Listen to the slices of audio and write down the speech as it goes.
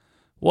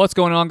What's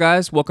going on,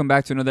 guys? Welcome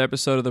back to another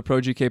episode of the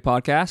Pro GK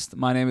podcast.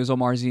 My name is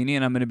Omar Zini,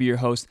 and I'm going to be your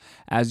host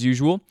as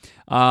usual.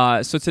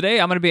 So today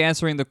I'm going to be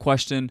answering the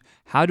question,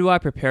 how do I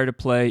prepare to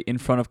play in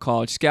front of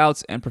college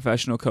scouts and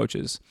professional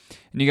coaches?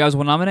 And you guys,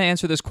 when I'm going to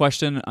answer this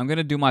question, I'm going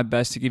to do my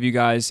best to give you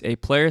guys a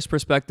player's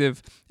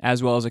perspective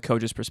as well as a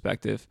coach's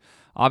perspective.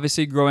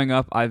 Obviously, growing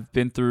up, I've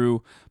been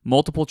through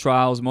multiple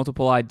trials,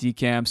 multiple ID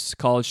camps,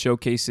 college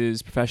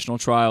showcases, professional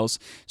trials.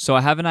 So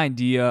I have an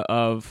idea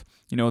of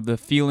the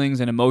feelings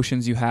and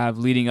emotions you have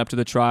leading up to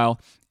the trial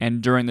and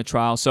during the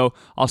trial. So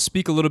I'll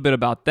speak a little bit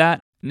about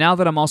that. Now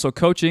that I'm also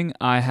coaching,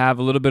 I have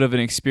a little bit of an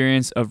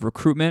experience of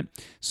recruitment.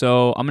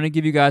 So I'm going to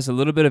give you guys a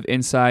little bit of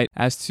insight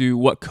as to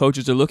what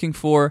coaches are looking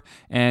for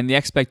and the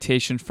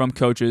expectation from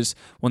coaches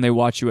when they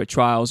watch you at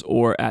trials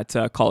or at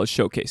college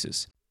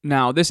showcases.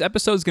 Now, this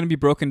episode is going to be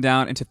broken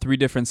down into 3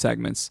 different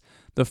segments.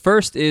 The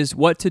first is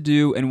what to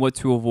do and what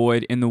to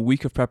avoid in the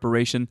week of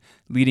preparation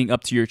leading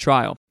up to your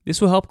trial.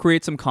 This will help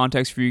create some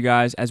context for you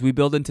guys as we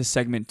build into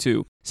segment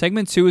 2.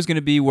 Segment 2 is going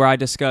to be where I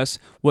discuss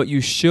what you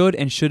should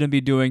and shouldn't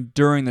be doing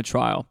during the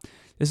trial.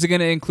 This is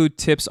going to include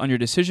tips on your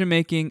decision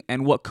making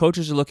and what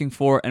coaches are looking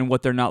for and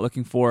what they're not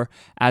looking for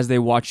as they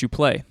watch you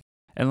play.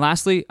 And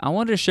lastly, I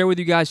wanted to share with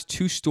you guys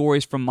 2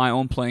 stories from my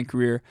own playing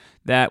career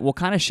that will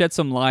kind of shed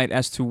some light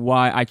as to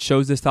why I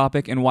chose this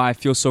topic and why I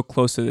feel so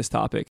close to this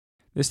topic.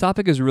 This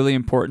topic is really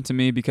important to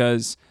me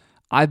because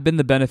I've been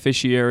the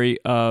beneficiary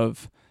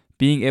of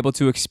being able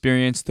to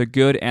experience the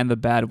good and the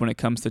bad when it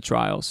comes to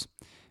trials.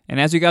 And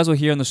as you guys will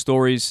hear in the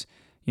stories,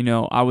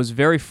 I was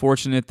very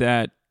fortunate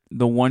that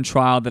the one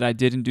trial that I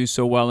didn't do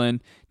so well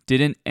in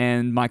didn't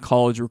end my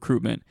college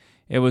recruitment.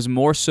 It was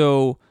more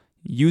so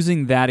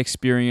using that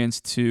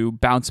experience to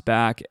bounce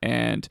back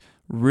and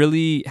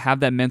really have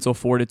that mental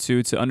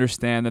fortitude to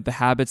understand that the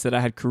habits that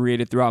I had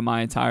created throughout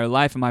my entire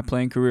life and my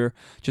playing career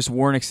just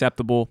weren't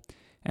acceptable,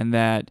 and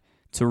that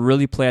to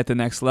really play at the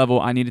next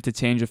level, I needed to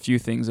change a few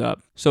things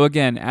up. So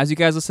again, as you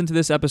guys listen to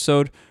this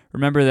episode,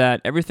 remember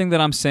that everything that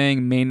I'm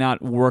saying may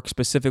not work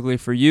specifically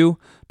for you,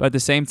 but at the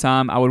same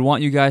time, I would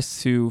want you guys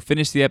to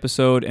finish the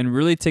episode and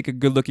really take a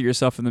good look at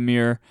yourself in the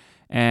mirror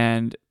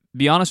and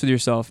be honest with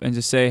yourself and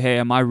just say, hey,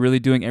 am I really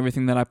doing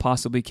everything that I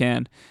possibly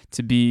can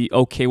to be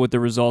okay with the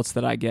results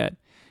that I get?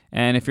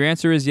 And if your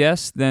answer is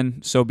yes,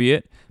 then so be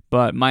it.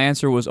 But my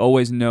answer was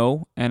always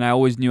no, and I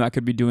always knew I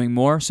could be doing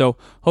more. So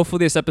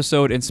hopefully this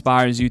episode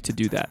inspires you to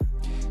do that.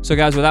 So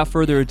guys, without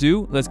further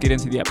ado, let's get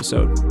into the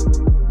episode.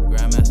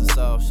 Grandmaster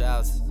Soul,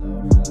 shouts.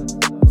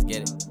 Let's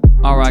get it.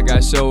 All right,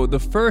 guys. So the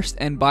first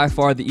and by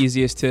far the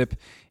easiest tip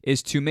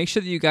is to make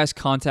sure that you guys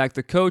contact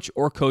the coach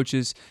or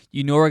coaches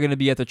you know are going to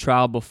be at the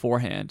trial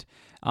beforehand.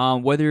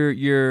 Whether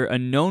you're a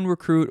known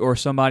recruit or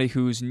somebody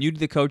who's new to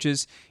the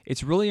coaches,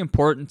 it's really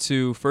important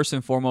to first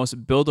and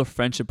foremost build a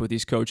friendship with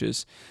these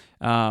coaches.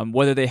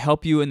 Whether they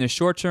help you in the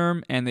short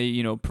term and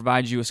they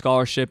provide you a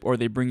scholarship or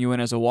they bring you in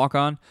as a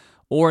walk-on,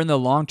 or in the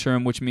long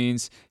term, which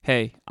means,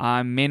 hey,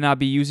 I may not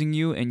be using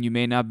you and you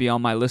may not be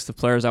on my list of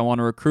players I want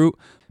to recruit,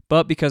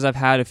 but because I've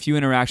had a few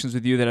interactions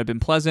with you that have been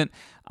pleasant,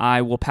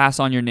 I will pass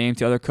on your name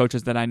to other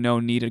coaches that I know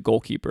need a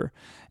goalkeeper.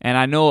 And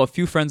I know a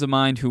few friends of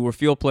mine who were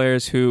field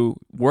players who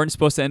weren't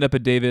supposed to end up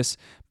at Davis,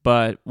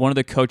 but one of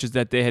the coaches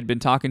that they had been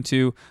talking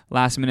to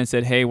last minute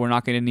said, hey, we're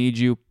not going to need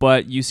you,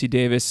 but UC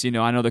Davis, I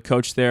know the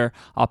coach there.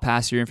 I'll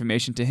pass your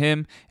information to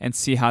him and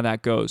see how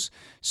that goes.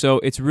 So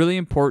it's really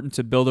important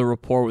to build a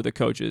rapport with the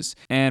coaches.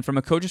 And from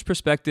a coach's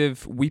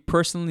perspective, we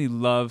personally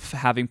love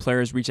having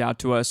players reach out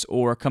to us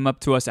or come up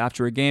to us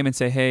after a game and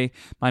say, hey,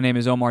 my name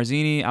is Omar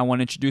Zini. I want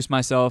to introduce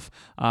myself.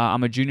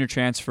 I'm a junior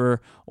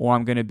transfer, or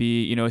I'm going to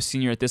be, a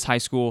senior at this high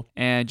school.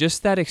 And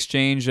just that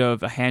exchange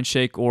of a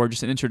handshake or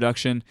just an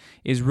introduction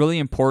is really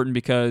important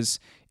because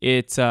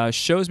it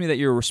shows me that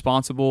you're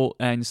responsible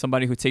and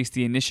somebody who takes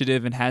the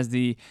initiative and has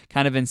the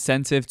kind of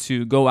incentive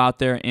to go out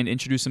there and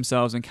introduce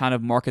themselves and kind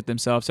of market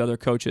themselves to other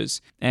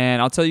coaches.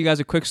 And I'll tell you guys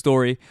a quick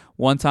story.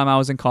 One time I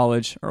was in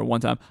college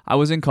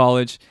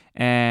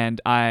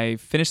and I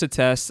finished the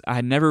test. I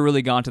had never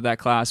really gone to that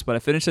class, but I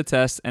finished the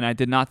test and I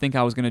did not think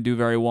I was going to do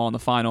very well in the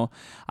final.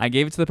 I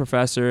gave it to the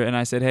professor and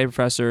I said, hey,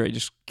 professor,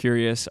 just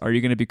curious, are you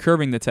going to be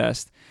curving the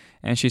test?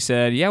 And she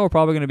said, yeah, we're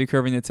probably going to be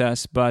curving the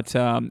test, but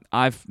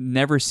I've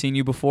never seen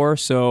you before,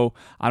 so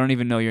I don't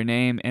even know your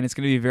name, and it's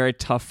going to be very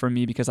tough for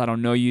me because I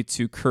don't know you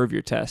to curve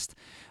your test.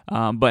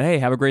 But hey,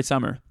 have a great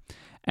summer.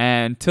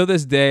 And till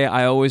this day,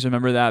 I always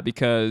remember that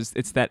because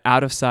it's that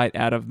out of sight,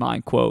 out of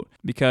mind quote.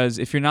 Because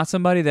if you're not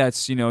somebody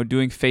that's,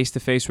 doing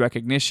face-to-face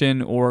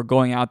recognition or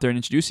going out there and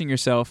introducing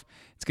yourself,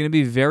 it's going to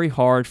be very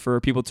hard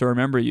for people to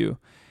remember you.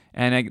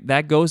 And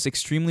that goes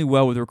extremely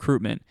well with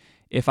recruitment.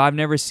 If I've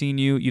never seen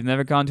you, you've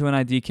never gone to an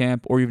ID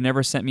camp, or you've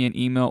never sent me an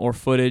email or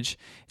footage,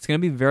 it's going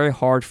to be very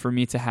hard for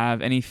me to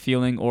have any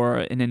feeling or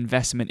an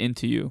investment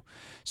into you.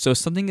 So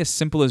something as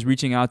simple as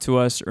reaching out to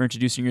us or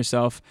introducing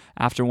yourself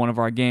after one of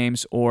our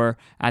games or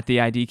at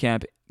the ID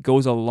camp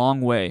goes a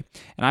long way.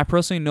 And I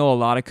personally know a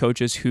lot of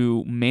coaches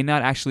who may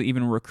not actually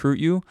even recruit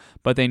you,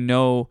 but they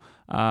know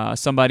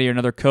somebody or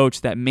another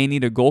coach that may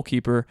need a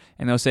goalkeeper,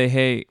 and they'll say,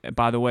 hey,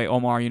 by the way,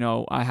 Omar,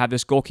 I have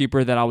this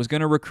goalkeeper that I was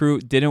going to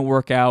recruit, didn't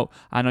work out.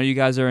 I know you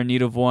guys are in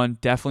need of one.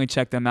 Definitely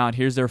check them out.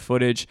 Here's their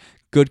footage.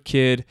 Good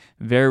kid,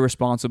 very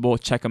responsible.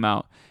 Check them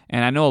out.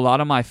 And I know a lot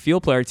of my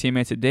field player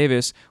teammates at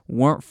Davis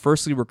weren't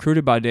firstly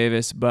recruited by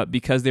Davis, but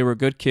because they were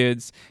good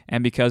kids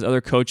and because other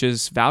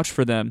coaches vouched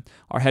for them,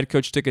 our head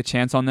coach took a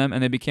chance on them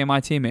and they became my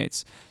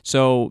teammates.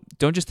 So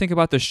don't just think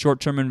about the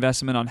short-term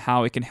investment on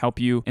how it can help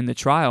you in the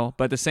trial,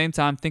 but at the same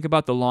time, think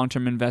about the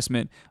long-term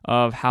investment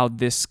of how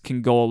this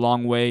can go a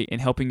long way in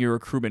helping your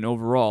recruitment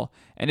overall.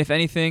 And if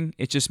anything,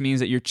 it just means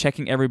that you're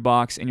checking every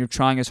box and you're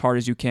trying as hard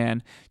as you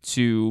can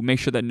to make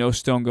sure that no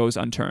stone goes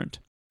unturned.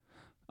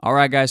 All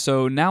right, guys,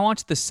 so now on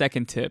to the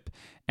second tip.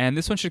 And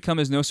this one should come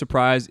as no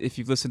surprise if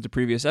you've listened to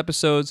previous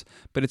episodes,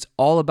 but it's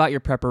all about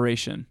your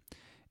preparation.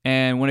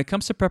 And when it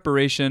comes to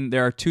preparation,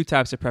 there are two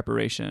types of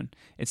preparation.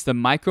 It's the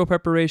micro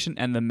preparation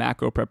and the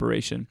macro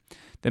preparation.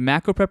 The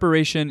macro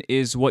preparation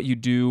is what you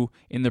do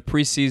in the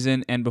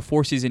preseason and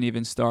before season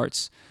even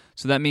starts.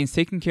 So that means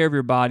taking care of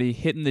your body,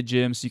 hitting the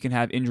gym so you can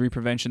have injury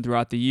prevention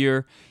throughout the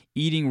year,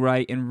 eating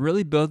right, and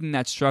really building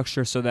that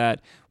structure so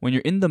that when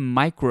you're in the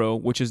micro,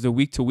 which is the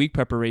week-to-week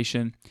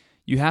preparation,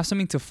 you have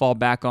something to fall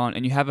back on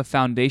and you have a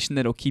foundation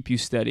that'll keep you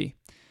steady.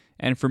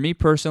 And for me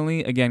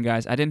personally, again,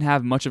 guys, I didn't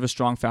have much of a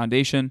strong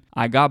foundation.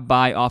 I got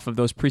by off of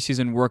those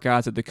preseason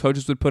workouts that the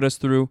coaches would put us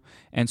through.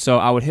 And so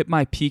I would hit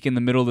my peak in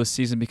the middle of the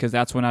season because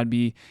that's when I'd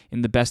be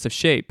in the best of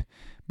shape.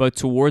 But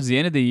towards the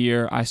end of the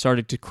year, I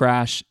started to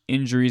crash.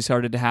 Injuries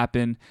started to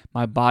happen.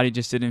 My body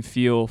just didn't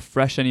feel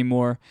fresh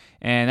anymore.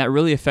 And that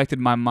really affected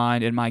my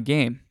mind and my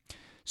game.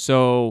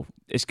 So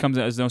it comes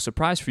as no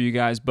surprise for you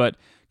guys, but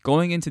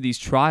going into these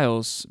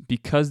trials,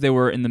 because they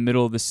were in the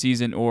middle of the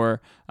season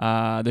or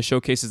the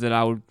showcases that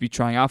I would be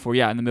trying out for,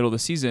 in the middle of the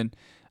season,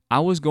 I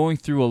was going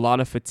through a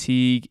lot of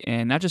fatigue,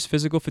 and not just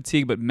physical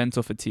fatigue, but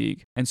mental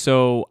fatigue. And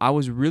so I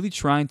was really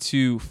trying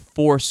to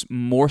force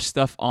more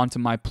stuff onto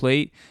my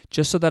plate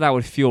just so that I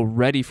would feel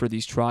ready for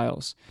these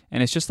trials.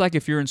 And it's just like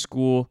if you're in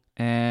school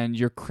and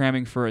you're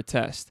cramming for a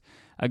test.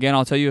 Again,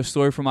 I'll tell you a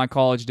story from my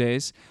college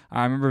days.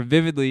 I remember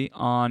vividly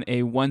on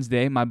a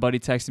Wednesday, my buddy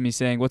texted me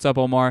saying, "What's up,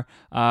 Omar?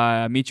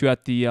 Meet you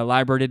at the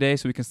library today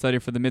so we can study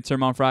for the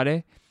midterm on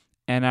Friday."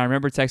 And I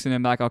remember texting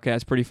him back, "Okay,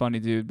 that's pretty funny,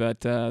 dude, but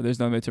there's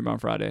no midterm on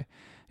Friday."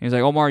 And he's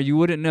like, "Omar, you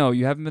wouldn't know.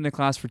 You haven't been to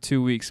class for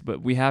 2 weeks,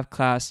 but we have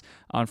class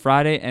on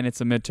Friday and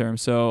it's a midterm,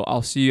 so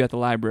I'll see you at the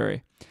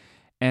library."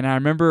 And I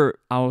remember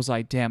I was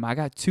like, damn, I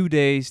got 2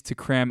 days to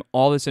cram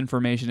all this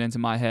information into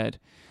my head.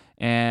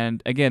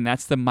 And again,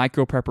 that's the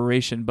micro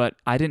preparation, but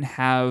I didn't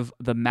have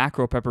the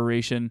macro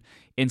preparation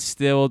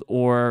instilled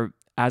or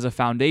as a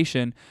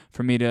foundation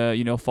for me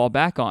to, fall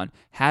back on.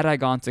 Had I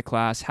gone to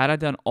class, had I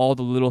done all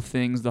the little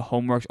things, the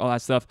homework, all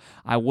that stuff,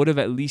 I would have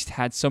at least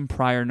had some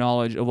prior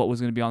knowledge of what was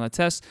going to be on the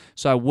test,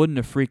 so I wouldn't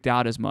have freaked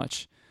out as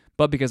much.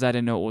 But because I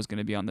didn't know what was going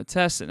to be on the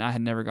test and I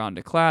had never gone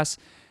to class,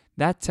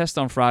 that test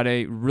on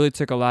Friday really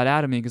took a lot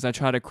out of me because I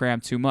tried to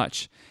cram too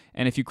much.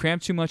 And if you cram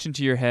too much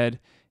into your head,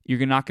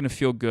 you're not going to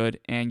feel good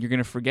and you're going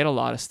to forget a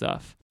lot of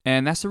stuff.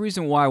 And that's the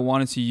reason why I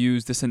wanted to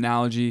use this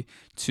analogy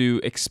to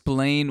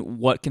explain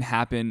what can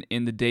happen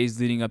in the days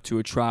leading up to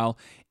a trial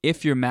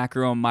if your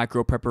macro and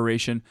micro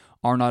preparation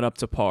are not up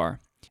to par.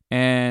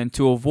 And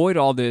to avoid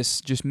all this,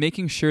 just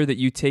making sure that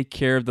you take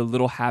care of the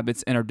little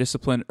habits and are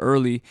disciplined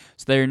early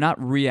so that you're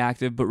not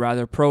reactive but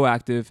rather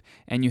proactive,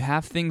 and you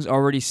have things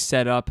already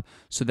set up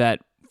so that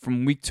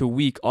from week to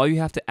week, all you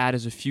have to add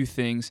is a few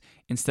things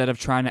instead of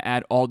trying to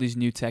add all these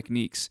new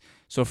techniques.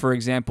 So for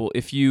example,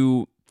 if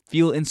you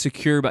feel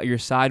insecure about your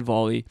side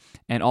volley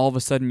and all of a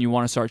sudden you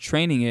want to start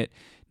training it,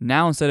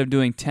 now instead of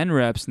doing 10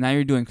 reps, now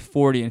you're doing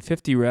 40 and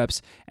 50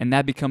 reps, and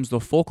that becomes the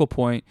focal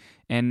point,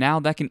 and now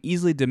that can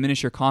easily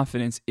diminish your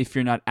confidence if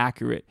you're not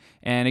accurate.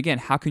 And again,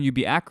 how can you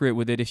be accurate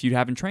with it if you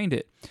haven't trained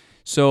it?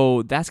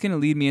 So that's going to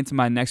lead me into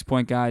my next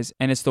point, guys,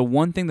 and it's the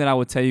one thing that I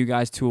would tell you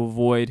guys to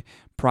avoid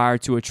prior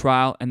to a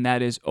trial, and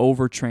that is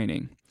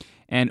overtraining.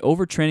 And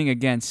overtraining,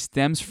 again,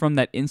 stems from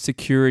that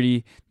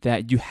insecurity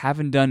that you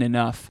haven't done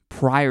enough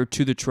prior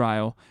to the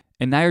trial.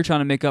 And now you're trying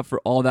to make up for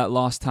all that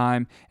lost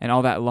time and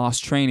all that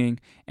lost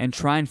training and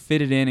try and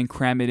fit it in and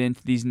cram it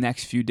into these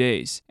next few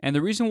days. And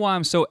the reason why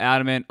I'm so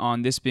adamant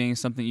on this being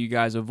something you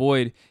guys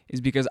avoid is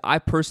because I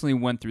personally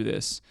went through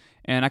this.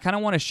 And I kind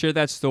of want to share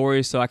that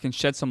story so I can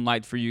shed some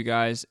light for you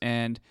guys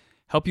and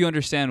help you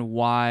understand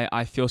why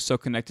I feel so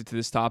connected to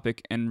this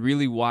topic and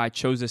really why I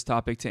chose this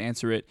topic to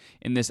answer it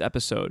in this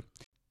episode.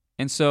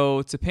 And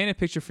so to paint a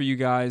picture for you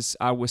guys,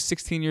 I was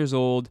 16 years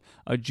old,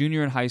 a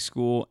junior in high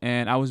school,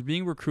 and I was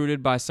being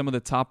recruited by some of the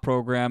top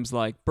programs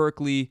like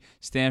Berkeley,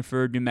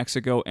 Stanford, New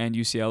Mexico, and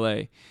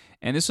UCLA.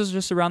 And this was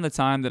just around the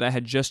time that I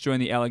had just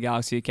joined the LA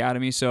Galaxy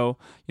Academy. So,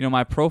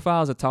 my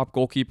profile as a top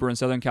goalkeeper in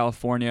Southern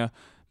California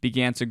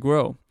began to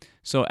grow.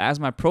 So as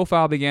my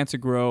profile began to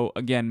grow,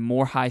 again,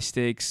 more high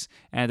stakes,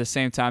 and at the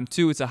same time,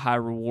 too, it's a high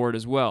reward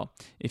as well.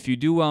 If you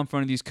do well in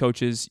front of these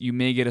coaches, you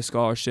may get a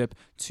scholarship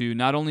to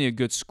not only a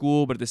good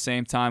school, but at the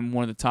same time,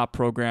 one of the top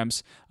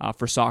programs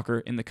for soccer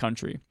in the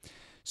country.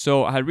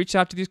 So I had reached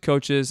out to these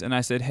coaches and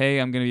I said, hey,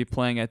 I'm going to be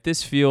playing at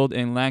this field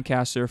in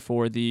Lancaster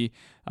for the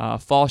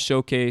fall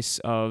showcase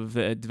of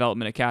the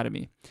Development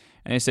Academy.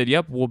 And they said,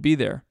 yep, we'll be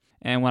there.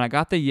 And when I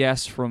got the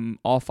yes from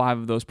all 5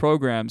 of those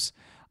programs,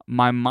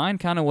 my mind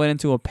kind of went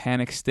into a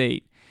panic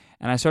state.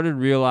 And I started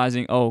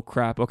realizing, oh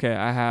crap, okay,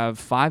 I have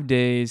 5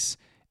 days,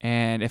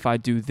 and if I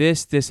do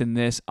this, this, and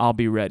this, I'll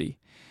be ready.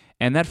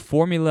 And that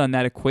formula and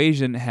that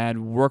equation had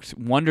worked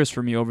wonders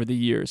for me over the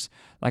years.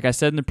 Like I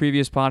said in the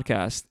previous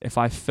podcast, if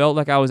I felt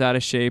like I was out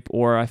of shape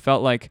or I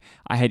felt like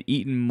I had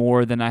eaten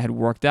more than I had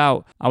worked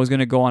out, I was going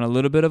to go on a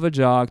little bit of a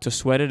jog to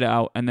sweat it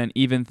out and then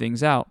even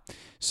things out.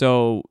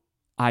 So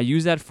I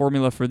used that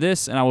formula for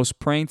this, and I was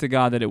praying to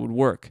God that it would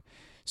work.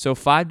 So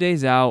 5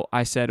 days out,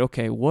 I said,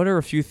 okay, what are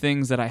a few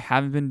things that I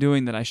haven't been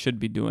doing that I should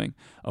be doing?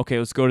 Okay,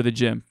 let's go to the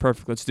gym.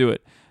 Perfect, let's do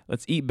it.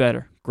 Let's eat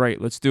better.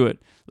 Great, let's do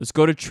it. Let's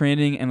go to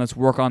training and let's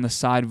work on the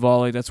side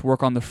volley. Let's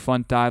work on the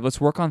front dive.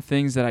 Let's work on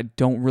things that I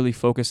don't really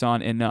focus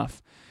on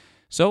enough.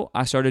 So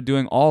I started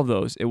doing all of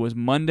those. It was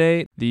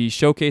Monday. The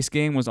showcase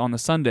game was on the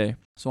Sunday.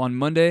 So on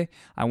Monday,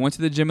 I went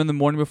to the gym in the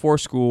morning before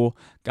school,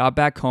 got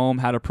back home,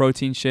 had a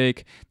protein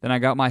shake. Then I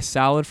got my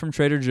salad from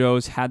Trader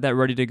Joe's, had that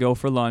ready to go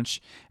for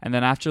lunch. And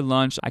then after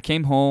lunch, I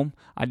came home,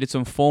 I did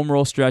some foam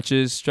roll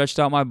stretches, stretched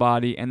out my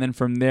body. And then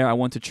from there, I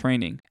went to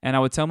training. And I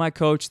would tell my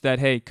coach that,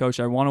 hey, coach,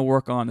 I want to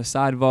work on the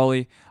side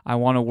volley. I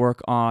want to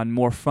work on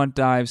more front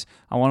dives.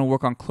 I want to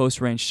work on close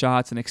range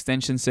shots and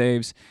extension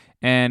saves.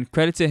 And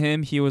credit to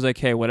him, he was like,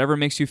 hey, whatever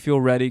makes you feel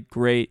ready,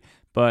 great.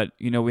 But,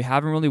 we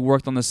haven't really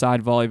worked on the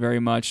side volley very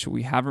much.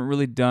 We haven't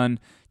really done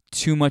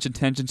too much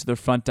attention to the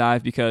front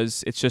dive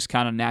because it's just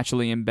kind of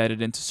naturally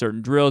embedded into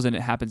certain drills and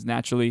it happens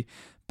naturally.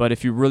 But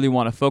if you really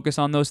want to focus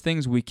on those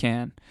things, we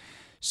can.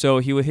 So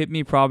he would hit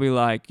me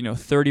probably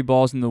 30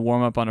 balls in the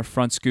warm-up on a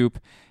front scoop.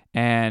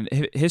 And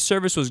his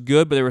service was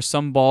good, but there were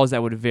some balls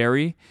that would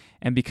vary.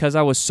 And because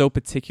I was so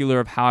particular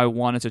of how I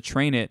wanted to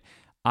train it,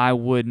 I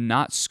would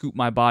not scoop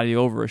my body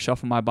over or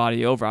shuffle my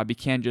body over. I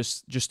began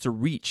just to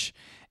reach.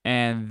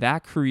 And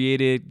that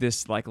created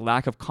this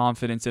lack of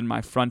confidence in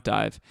my front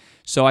dive.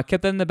 So I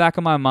kept that in the back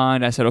of my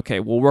mind. I said, okay,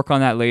 we'll work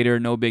on that later.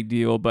 No big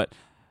deal. But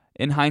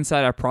in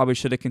hindsight, I probably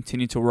should have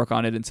continued to work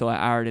on it until I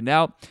ironed it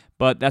out.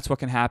 But that's what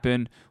can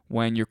happen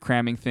when you're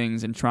cramming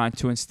things and trying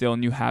to instill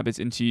new habits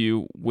into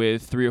you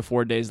with 3 or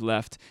 4 days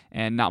left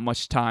and not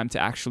much time to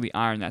actually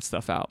iron that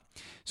stuff out.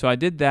 So I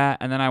did that,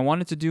 and then I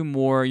wanted to do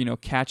more,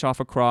 catch off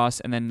across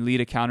and then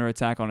lead a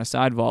counterattack on a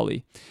side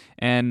volley.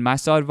 And my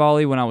side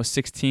volley when I was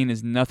 16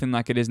 is nothing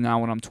like it is now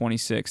when I'm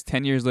 26.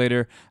 10 years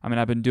later,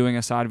 I've been doing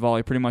a side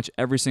volley pretty much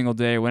every single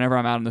day whenever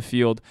I'm out in the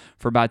field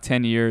for about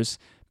 10 years.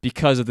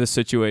 Because of this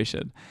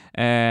situation.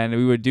 And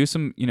we would do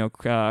some,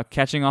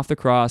 catching off the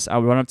cross. I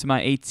would run up to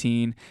my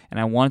 18 and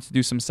I wanted to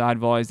do some side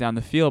volleys down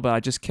the field, but I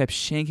just kept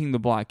shanking the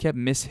ball. I kept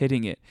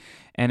mishitting it.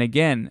 And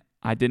again,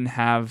 I didn't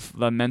have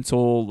the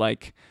mental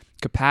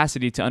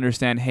capacity to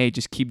understand, hey,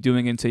 just keep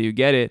doing it until you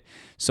get it.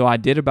 So I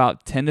did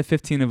about 10 to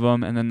 15 of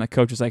them. And then the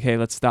coach was like, hey,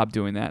 let's stop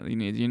doing that.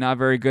 You're not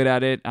very good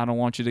at it. I don't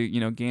want you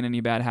to, gain any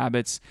bad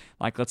habits.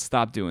 Let's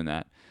stop doing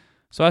that.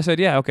 So I said,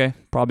 yeah, okay,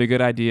 probably a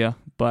good idea.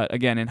 But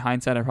again, in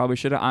hindsight, I probably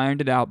should have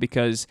ironed it out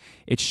because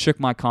it shook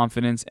my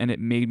confidence and it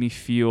made me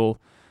feel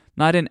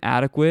not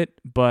inadequate,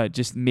 but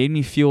just made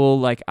me feel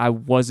like I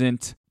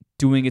wasn't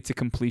doing it to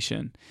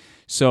completion.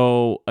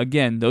 So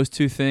again, those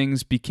two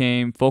things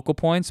became focal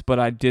points, but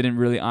I didn't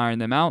really iron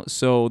them out.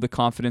 So the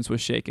confidence was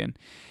shaken.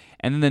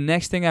 And then the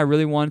next thing I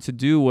really wanted to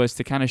do was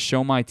to kind of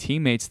show my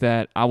teammates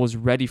that I was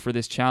ready for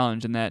this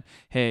challenge and that,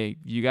 hey,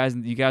 you guys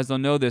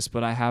don't know this,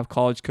 but I have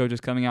college coaches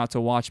coming out to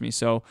watch me.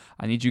 So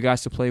I need you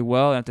guys to play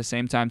well. And at the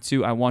same time,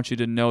 too, I want you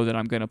to know that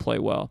I'm going to play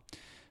well.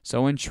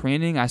 So in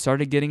training, I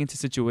started getting into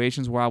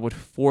situations where I would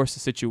force a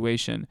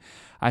situation.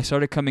 I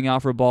started coming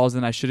out for balls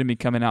that I shouldn't be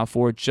coming out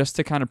for just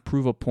to kind of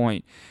prove a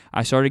point.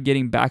 I started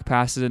getting back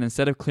passes, and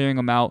instead of clearing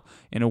them out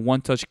in a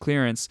one-touch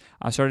clearance,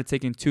 I started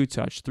taking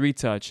 2-touch,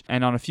 3-touch,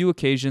 and on a few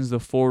occasions, the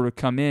forward would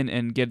come in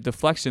and get a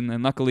deflection,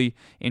 and luckily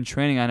in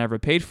training, I never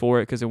paid for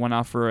it because it went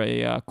out for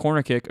a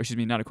corner kick,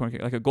 not a corner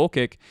kick, like a goal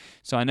kick,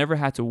 so I never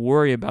had to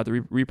worry about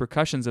the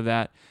repercussions of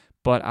that.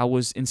 But I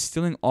was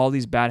instilling all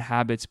these bad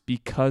habits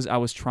because I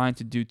was trying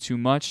to do too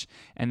much,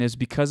 and it's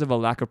because of a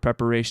lack of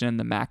preparation in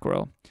the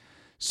macro.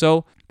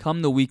 So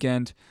come the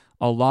weekend,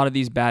 a lot of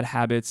these bad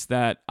habits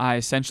that I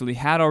essentially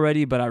had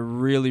already, but I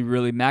really,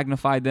 really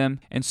magnified them.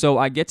 And so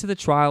I get to the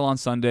trial on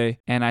Sunday,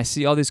 and I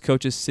see all these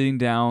coaches sitting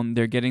down.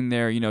 They're getting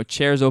their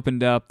chairs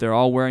opened up. They're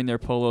all wearing their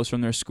polos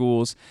from their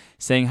schools,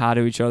 saying hi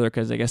to each other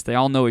because I guess they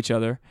all know each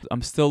other.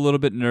 I'm still a little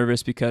bit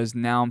nervous because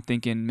now I'm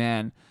thinking,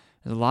 man,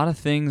 there's a lot of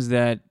things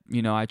that,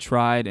 I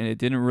tried and it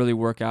didn't really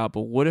work out,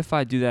 but what if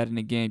I do that in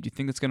a game? Do you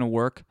think it's going to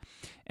work?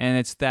 And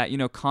it's that,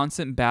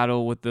 constant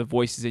battle with the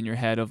voices in your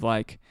head of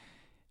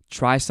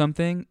try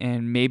something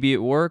and maybe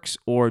it works,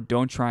 or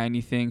don't try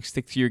anything,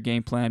 stick to your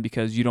game plan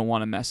because you don't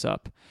want to mess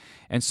up.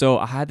 And so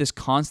I had this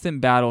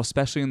constant battle,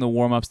 especially in the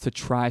warm-ups, to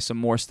try some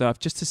more stuff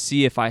just to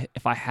see if I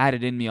had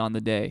it in me on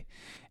the day.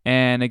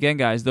 And again,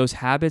 guys, those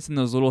habits and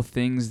those little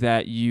things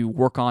that you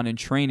work on in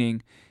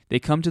training, they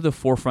come to the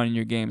forefront in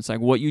your game. It's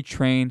like what you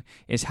train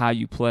is how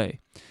you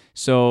play.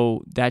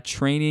 So that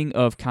training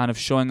of kind of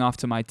showing off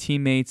to my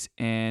teammates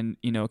and,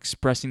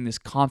 expressing this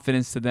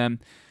confidence to them,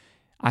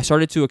 I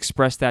started to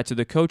express that to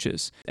the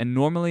coaches. And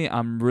normally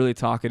I'm really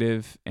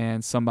talkative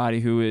and somebody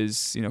who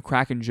is,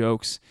 cracking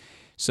jokes.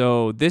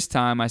 So this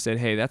time I said,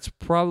 hey, that's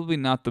probably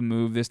not the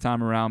move this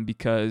time around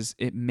because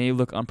it may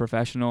look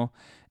unprofessional.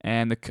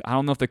 And I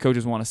don't know if the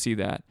coaches want to see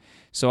that.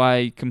 So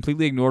I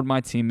completely ignored my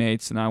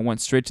teammates and I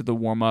went straight to the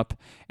warm-up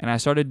and I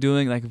started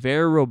doing like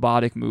very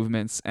robotic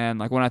movements. And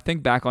like when I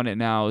think back on it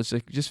now, it's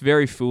like just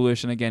very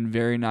foolish and again,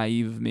 very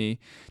naive of me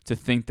to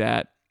think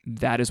that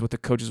is what the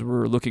coaches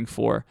were looking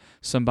for.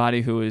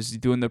 Somebody who is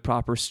doing the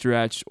proper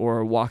stretch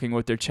or walking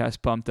with their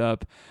chest pumped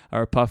up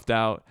or puffed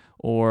out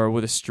or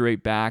with a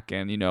straight back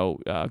and,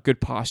 good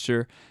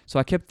posture. So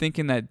I kept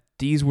thinking that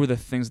these were the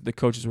things that the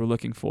coaches were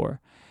looking for.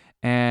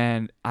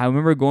 And I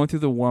remember going through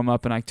the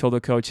warm-up and I told the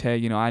coach,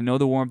 hey, I know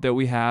the warm-up that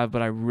we have,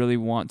 but I really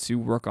want to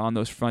work on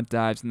those front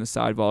dives and the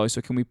side volleys.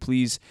 So can we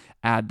please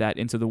add that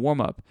into the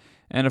warm-up?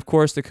 And of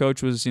course, the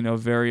coach was,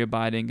 very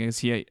abiding because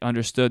he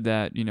understood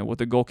that, what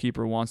the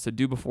goalkeeper wants to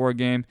do before a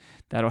game,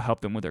 that'll help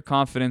them with their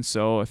confidence.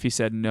 So if he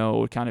said no, it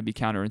would kind of be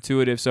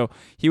counterintuitive. So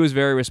he was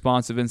very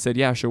responsive and said,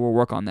 yeah, sure, we'll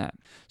work on that.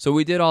 So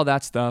we did all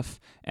that stuff.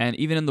 And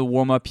even in the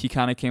warm-up, he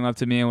kind of came up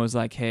to me and was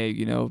like, hey,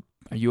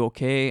 are you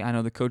okay? I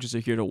know the coaches are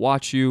here to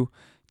watch you.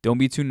 Don't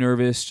be too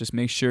nervous. Just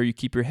make sure you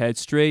keep your head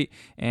straight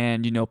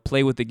and,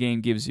 play what the game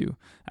gives you.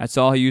 That's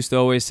all he used to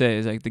always say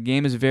is like, the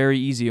game is very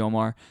easy,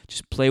 Omar.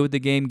 Just play what the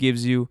game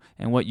gives you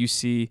and what you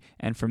see,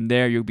 and from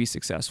there you'll be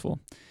successful.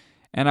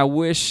 And I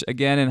wish,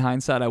 again, in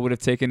hindsight, I would have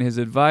taken his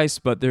advice,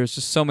 but there's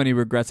just so many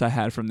regrets I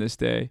had from this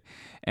day.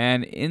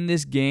 And in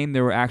this game,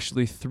 there were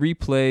actually 3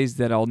 plays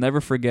that I'll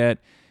never forget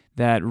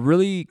that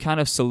really kind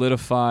of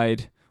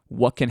solidified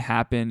what can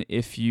happen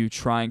if you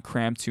try and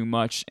cram too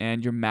much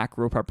and your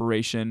macro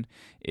preparation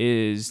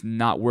is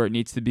not where it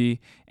needs to be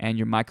and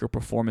your micro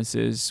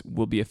performances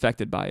will be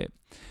affected by it.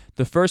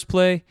 The first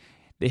play,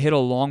 they hit a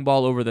long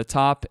ball over the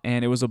top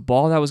and it was a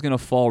ball that was going to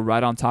fall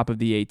right on top of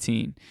the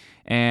 18.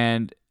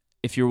 And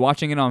if you're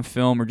watching it on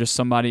film or just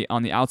somebody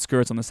on the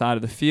outskirts on the side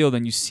of the field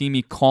and you see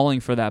me calling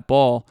for that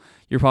ball,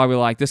 you're probably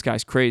like, this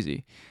guy's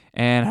crazy.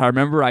 And I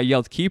remember I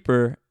yelled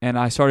keeper and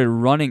I started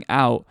running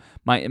out.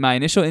 My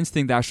initial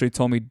instinct actually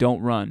told me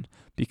don't run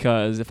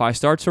because if I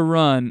start to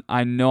run,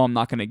 I know I'm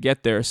not going to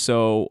get there.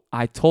 So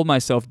I told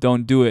myself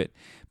don't do it.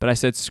 But I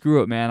said,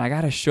 screw it, man. I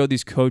got to show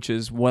these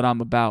coaches what I'm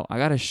about. I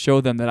got to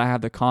show them that I have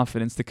the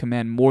confidence to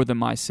command more than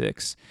my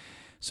 6.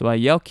 So I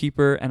yell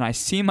keeper and I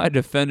see my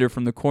defender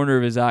from the corner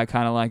of his eye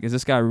kind of like, is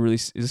this guy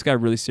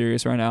really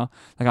serious right now?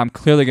 Like I'm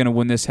clearly going to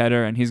win this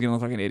header and he's going to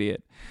look like an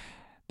idiot.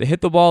 They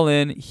hit the ball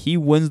in, he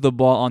wins the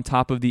ball on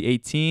top of the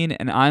 18,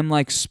 and I'm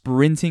like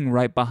sprinting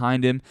right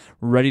behind him,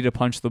 ready to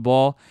punch the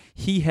ball.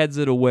 He heads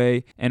it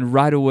away, and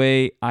right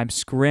away, I'm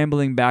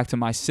scrambling back to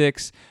my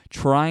 6,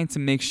 trying to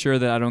make sure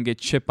that I don't get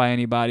chipped by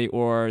anybody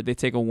or they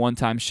take a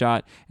one-time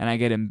shot and I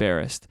get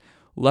embarrassed.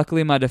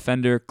 Luckily, my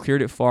defender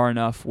cleared it far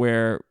enough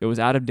where it was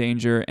out of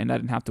danger and I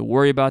didn't have to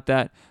worry about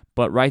that.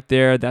 But right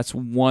there, that's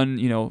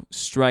one,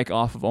 strike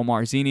off of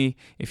Omar Zini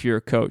if you're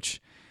a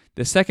coach.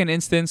 The second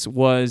instance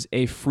was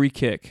a free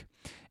kick.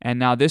 And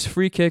now this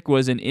free kick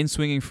was an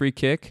in-swinging free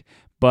kick,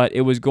 but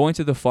it was going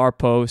to the far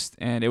post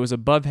and it was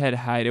above head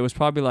height. It was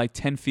probably like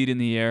 10 feet in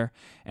the air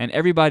and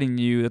everybody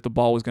knew that the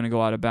ball was going to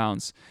go out of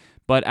bounds.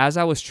 But as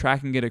I was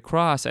tracking it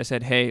across, I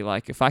said, hey,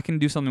 like if I can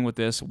do something with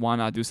this, why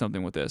not do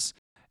something with this?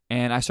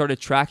 And I started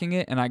tracking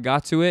it and I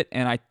got to it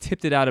and I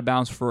tipped it out of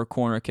bounds for a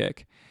corner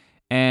kick.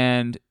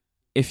 And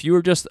if you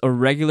were just a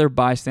regular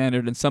bystander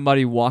and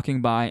somebody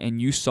walking by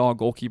and you saw a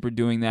goalkeeper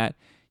doing that,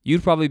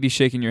 you'd probably be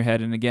shaking your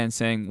head and again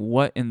saying,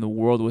 what in the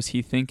world was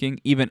he thinking?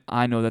 Even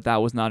I know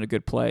that was not a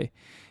good play.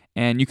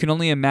 And you can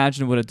only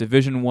imagine what a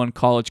Division I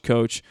college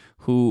coach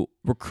who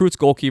recruits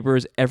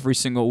goalkeepers every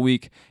single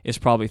week is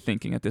probably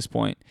thinking at this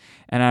point.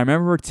 And I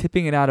remember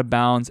tipping it out of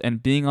bounds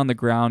and being on the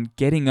ground,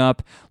 getting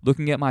up,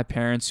 looking at my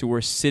parents who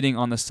were sitting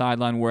on the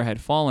sideline where I had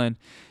fallen,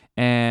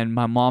 and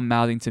my mom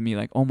mouthing to me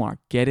like, Omar,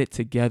 get it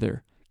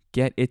together.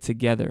 Get it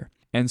together.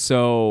 And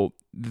so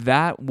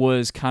that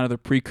was kind of the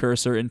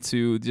precursor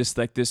into just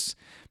like this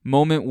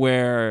moment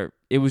where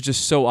it was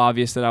just so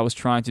obvious that I was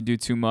trying to do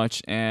too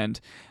much. And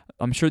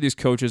I'm sure these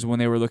coaches, when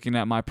they were looking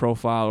at my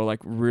profile, were like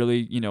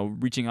really,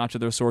 reaching out to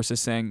their sources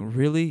saying,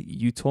 really?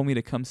 You told me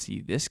to come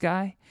see this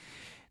guy?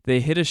 They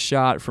hit a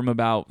shot from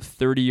about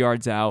 30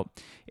 yards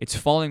out. It's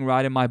falling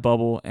right in my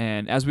bubble.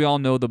 And as we all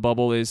know, the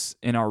bubble is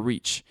in our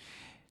reach.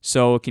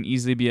 So it can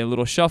easily be a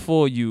little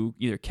shuffle. You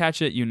either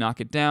catch it, you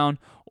knock it down,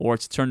 or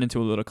it's turned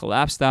into a little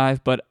collapse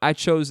dive. But I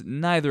chose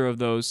neither of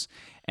those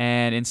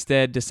and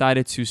instead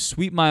decided to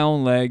sweep my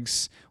own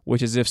legs,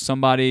 which is if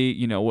somebody,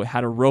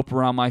 had a rope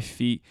around my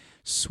feet,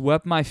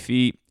 swept my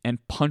feet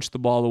and punched the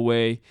ball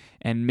away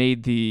and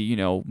made the,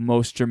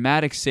 most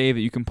dramatic save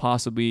that you can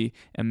possibly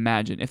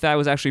imagine. If that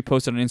was actually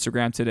posted on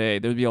Instagram today,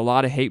 there'd be a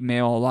lot of hate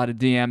mail, a lot of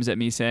DMs at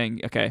me saying,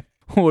 okay,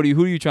 who are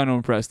you trying to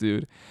impress,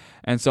 dude?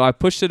 And so I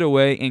pushed it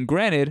away, and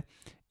granted,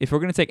 if we're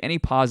going to take any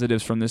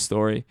positives from this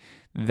story,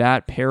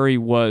 that parry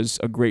was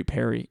a great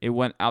parry. It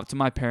went out to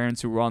my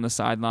parents who were on the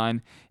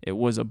sideline. It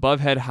was above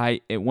head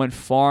height. It went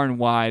far and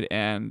wide,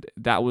 and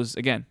that was,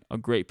 again, a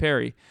great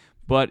parry.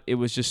 But it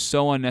was just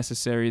so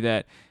unnecessary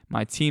that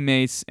my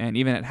teammates and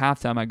even at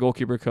halftime, my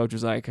goalkeeper coach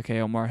was like, okay,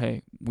 Omar,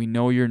 hey, we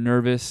know you're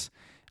nervous,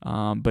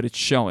 but it's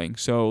showing.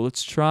 So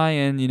let's try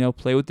and,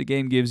 play what the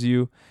game gives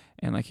you.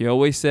 And like he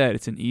always said,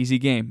 it's an easy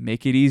game.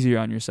 Make it easier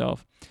on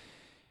yourself.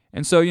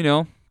 And so,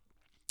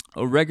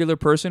 a regular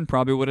person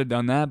probably would have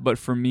done that. But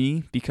for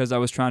me, because I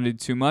was trying to do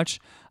too much,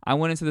 I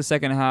went into the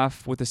second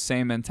half with the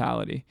same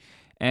mentality.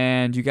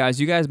 And you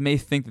guys may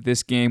think that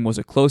this game was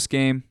a close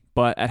game,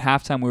 but at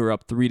halftime we were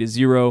up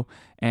 3-0,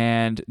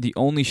 and the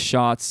only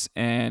shots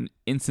and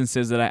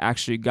instances that I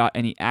actually got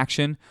any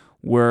action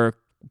were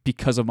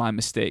because of my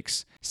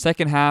mistakes.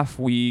 Second half,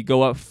 we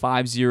go up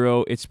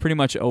 5-0. It's pretty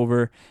much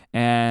over.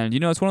 And,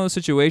 it's one of those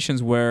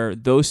situations where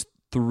those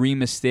 3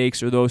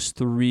 mistakes, or those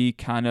 3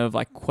 kind of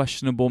like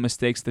questionable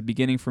mistakes at the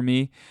beginning for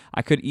me,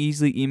 I could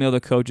easily email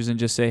the coaches and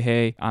just say,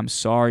 hey, I'm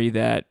sorry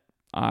that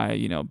I,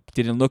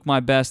 didn't look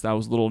my best. I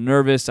was a little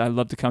nervous. I'd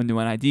love to come to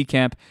an ID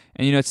camp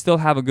and, still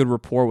have a good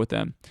rapport with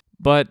them.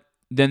 But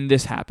then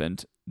this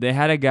happened. They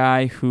had a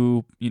guy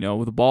who,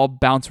 the ball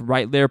bounced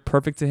right there,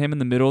 perfect to him in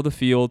the middle of the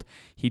field.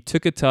 He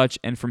took a touch,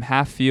 and from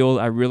half field,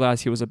 I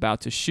realized he was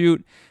about to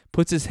shoot,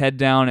 puts his head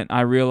down, and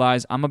I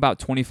realize I'm about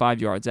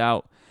 25 yards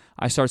out.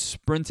 I start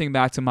sprinting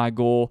back to my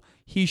goal.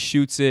 He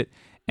shoots it,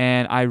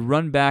 and I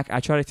run back. I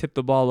try to tip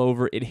the ball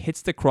over. It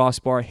hits the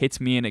crossbar, hits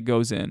me, and it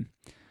goes in.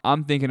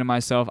 I'm thinking to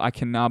myself, I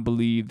cannot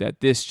believe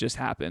that this just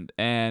happened.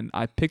 And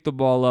I pick the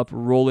ball up,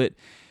 roll it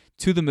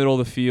to the middle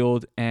of the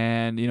field,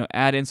 and,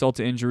 add insult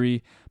to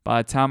injury.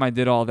 By the time I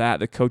did all that,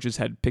 the coaches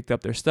had picked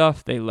up their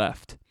stuff. They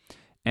left.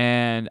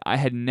 And I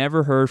had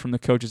never heard from the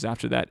coaches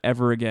after that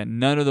ever again.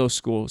 None of those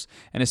schools,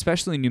 and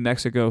especially New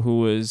Mexico, who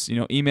was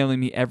emailing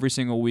me every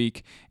single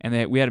week.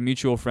 And we had a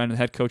mutual friend, the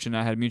head coach and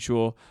I had a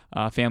mutual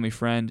family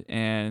friend,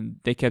 and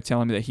they kept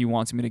telling me that he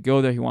wants me to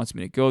go there. He wants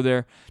me to go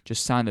there.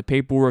 Just sign the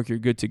paperwork. You're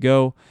good to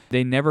go.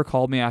 They never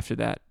called me after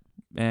that.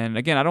 And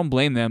again, I don't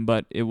blame them,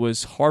 but it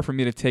was hard for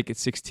me to take at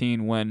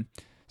 16 when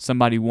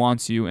somebody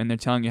wants you and they're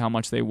telling you how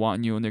much they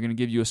want you and they're going to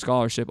give you a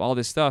scholarship, all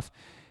this stuff,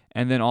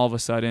 and then all of a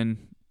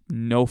sudden,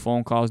 no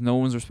phone calls. No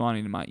one's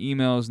responding to my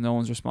emails. No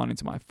one's responding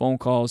to my phone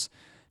calls.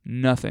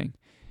 Nothing.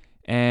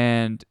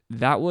 And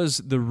that was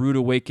the rude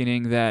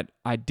awakening that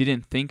I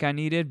didn't think I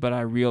needed, but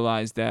I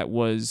realized that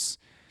was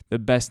the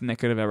best thing that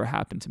could have ever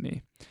happened to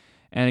me.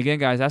 And again,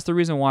 guys, that's the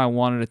reason why I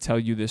wanted to tell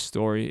you this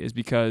story, is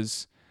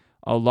because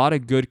a lot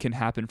of good can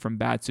happen from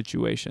bad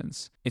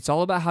situations. It's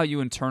all about how you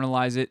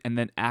internalize it and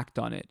then act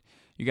on it.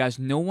 You guys,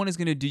 no one is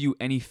going to do you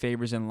any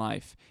favors in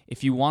life.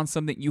 If you want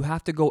something, you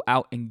have to go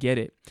out and get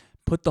it.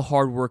 Put the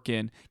hard work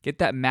in, get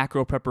that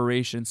macro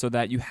preparation so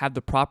that you have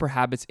the proper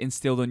habits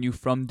instilled in you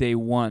from day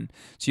one.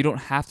 So you don't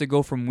have to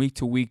go from week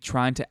to week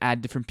trying to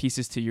add different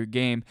pieces to your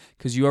game,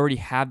 because you already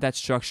have that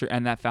structure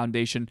and that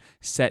foundation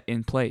set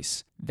in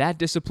place. That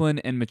discipline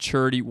and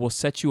maturity will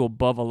set you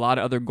above a lot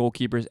of other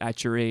goalkeepers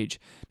at your age,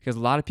 because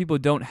a lot of people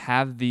don't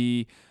have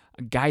the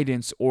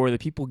guidance or the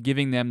people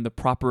giving them the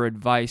proper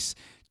advice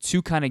to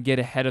kind of get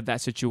ahead of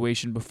that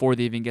situation before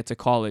they even get to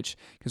college.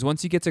 Because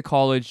once you get to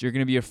college, you're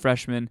going to be a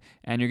freshman,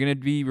 and you're going to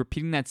be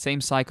repeating that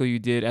same cycle you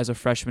did as a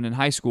freshman in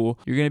high school.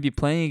 You're going to be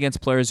playing against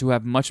players who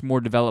have much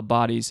more developed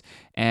bodies,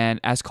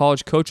 and as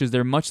college coaches,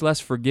 they're much less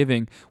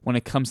forgiving when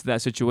it comes to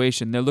that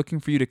situation. They're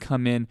looking for you to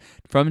come in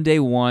from day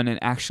one and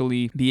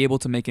actually be able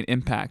to make an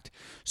impact.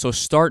 So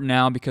start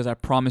now, because I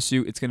promise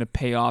you it's going to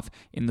pay off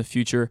in the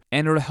future,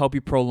 and it'll help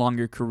you prolong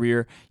your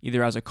career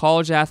either as a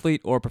college athlete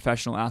or a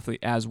professional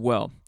athlete as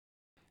well.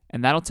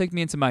 And that'll take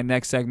me into my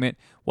next segment,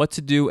 what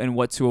to do and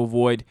what to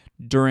avoid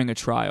during a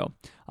trial.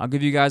 I'll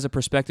give you guys a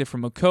perspective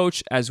from a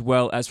coach as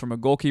well as from a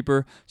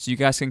goalkeeper, so you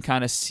guys can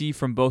kind of see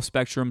from both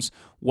spectrums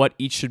what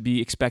each should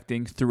be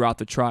expecting throughout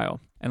the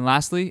trial. And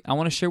lastly, I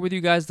want to share with you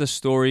guys the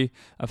story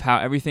of how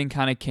everything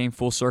kind of came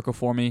full circle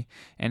for me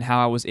and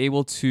how I was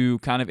able to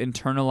kind of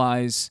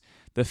internalize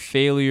the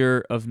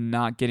failure of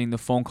not getting the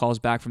phone calls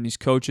back from these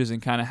coaches and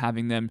kind of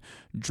having them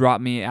drop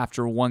me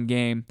after one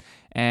game.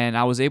 And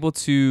I was able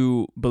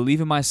to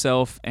believe in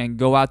myself and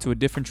go out to a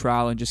different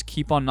trial and just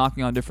keep on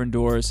knocking on different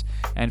doors,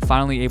 and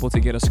finally able to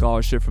get a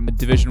scholarship from a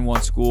Division I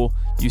school,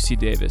 UC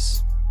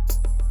Davis.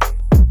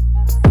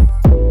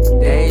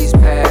 Days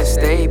pass,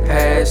 they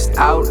passed,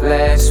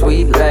 outlast,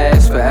 sweet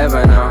last,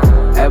 forever now.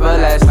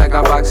 Everlast like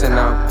I'm boxing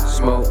out.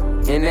 Smoke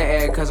in the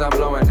air cause I'm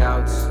blowing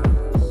out.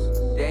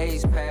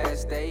 Days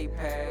pass, they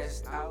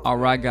passed, outlast. All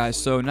right, guys,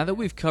 so now that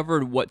we've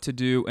covered what to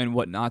do and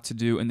what not to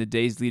do in the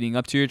days leading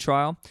up to your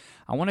trial,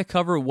 I want to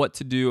cover what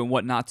to do and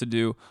what not to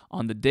do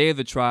on the day of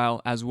the trial,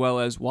 as well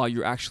as while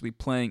you're actually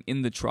playing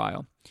in the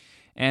trial.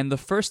 And the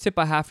first tip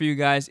I have for you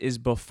guys is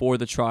before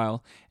the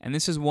trial. And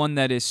this is one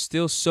that is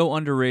still so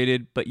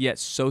underrated, but yet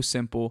so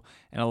simple,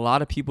 and a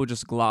lot of people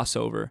just gloss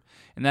over.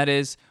 And that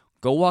is,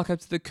 go walk up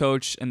to the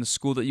coach and the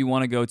school that you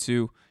want to go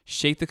to,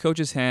 shake the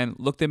coach's hand,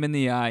 look them in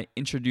the eye,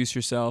 introduce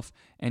yourself,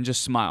 and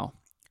just smile.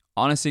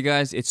 Honestly,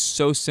 guys, it's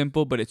so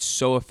simple, but it's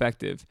so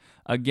effective.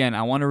 Again,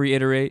 I want to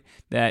reiterate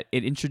that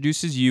it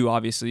introduces you,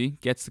 obviously,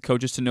 gets the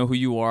coaches to know who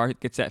you are,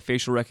 gets that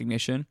facial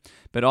recognition,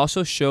 but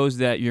also shows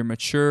that you're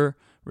mature,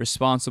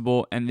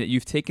 responsible, and that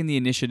you've taken the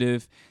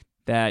initiative,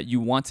 that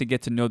you want to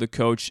get to know the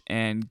coach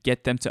and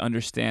get them to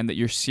understand that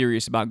you're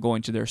serious about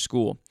going to their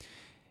school.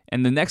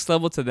 And the next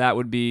level to that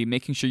would be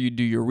making sure you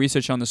do your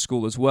research on the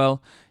school as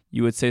well.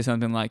 You would say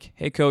something like,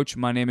 "Hey coach,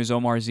 my name is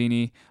Omar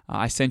Zini.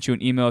 I sent you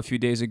an email a few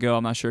days ago.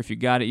 I'm not sure if you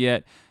got it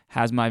yet.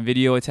 Has my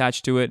video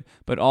attached to it.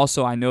 But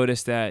also I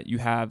noticed that you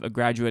have a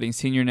graduating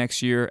senior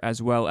next year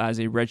as well as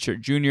a redshirt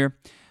junior.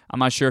 I'm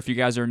not sure if you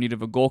guys are in need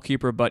of a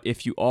goalkeeper, but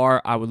if you are,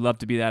 I would love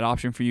to be that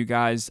option for you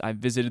guys. I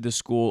visited the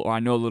school, or I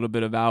know a little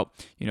bit about,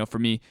 for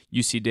me,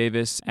 UC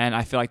Davis, and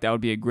I feel like that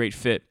would be a great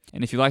fit.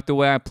 And if you like the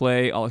way I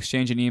play, I'll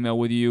exchange an email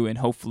with you, and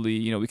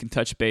hopefully, we can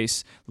touch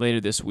base later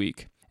this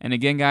week." And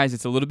again, guys,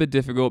 it's a little bit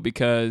difficult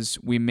because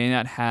we may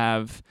not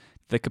have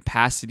the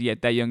capacity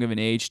at that young of an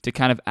age to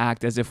kind of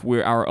act as if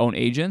we're our own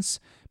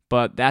agents,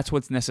 but that's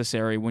what's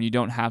necessary when you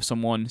don't have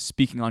someone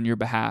speaking on your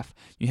behalf.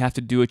 You have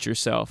to do it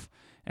yourself.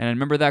 And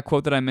remember that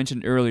quote that I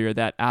mentioned earlier,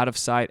 that out of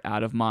sight,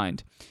 out of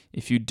mind.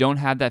 If you don't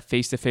have that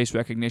face-to-face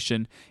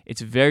recognition,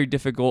 it's very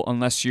difficult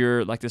unless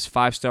you're like this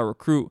 5-star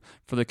recruit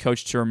for the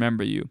coach to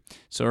remember you.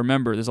 So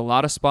remember, there's a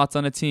lot of spots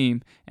on a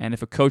team, and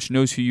if a coach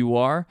knows who you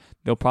are,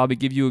 they'll probably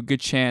give you a good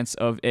chance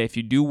of, hey, if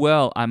you do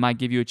well, I might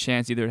give you a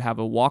chance either to have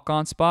a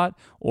walk-on spot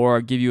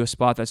or give you a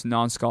spot that's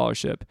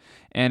non-scholarship.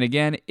 And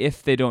again,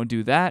 if they don't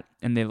do that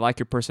and they like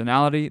your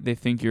personality, they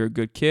think you're a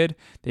good kid,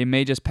 they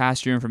may just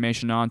pass your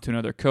information on to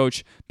another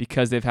coach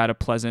because they've had a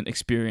pleasant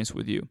experience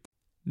with you.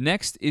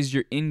 Next is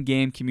your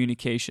in-game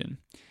communication.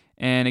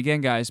 And again,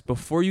 guys,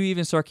 before you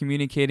even start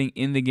communicating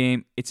in the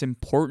game, it's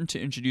important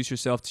to introduce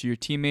yourself to your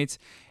teammates,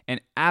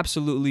 and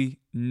absolutely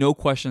no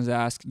questions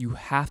asked. You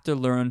have to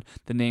learn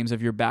the names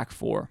of your back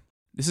four.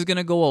 This is going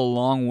to go a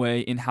long way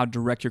in how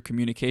direct your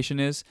communication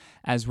is,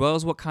 as well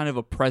as what kind of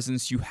a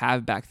presence you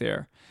have back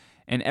there.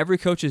 And every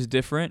coach is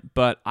different,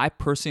 but I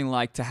personally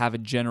like to have a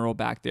general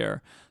back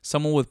there,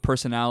 someone with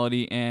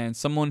personality and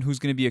someone who's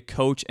going to be a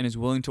coach and is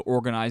willing to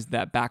organize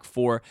that back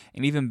four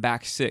and even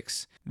back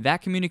six.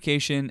 That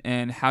communication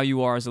and how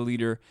you are as a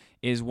leader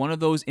is one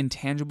of those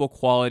intangible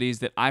qualities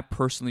that I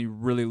personally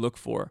really look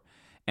for.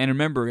 And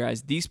remember,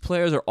 guys, these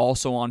players are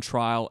also on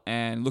trial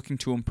and looking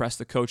to impress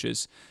the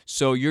coaches.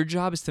 So your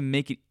job is to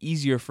make it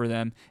easier for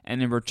them,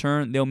 and in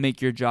return, they'll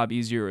make your job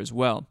easier as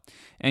well.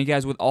 And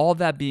guys, with all of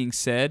that being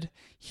said,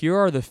 here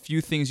are the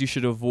few things you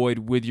should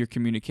avoid with your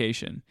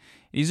communication.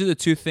 These are the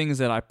two things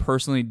that I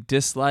personally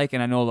dislike,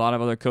 and I know a lot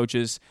of other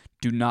coaches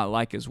do not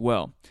like as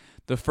well.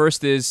 The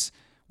first is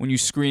when you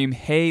scream,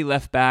 "Hey,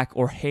 left back,"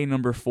 or "Hey,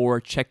 number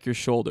 4, check your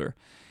shoulder."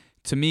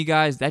 To me,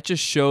 guys, that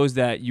just shows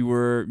that you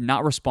were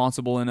not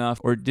responsible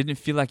enough or didn't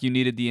feel like you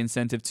needed the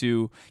incentive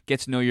to get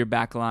to know your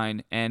back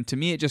line. And to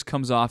me, it just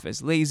comes off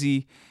as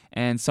lazy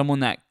and someone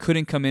that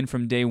couldn't come in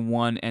from day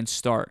one and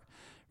start.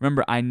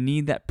 Remember, I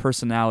need that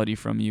personality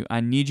from you.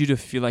 I need you to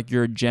feel like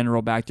you're a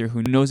general back there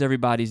who knows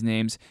everybody's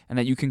names and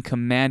that you can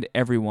command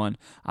everyone.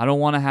 I don't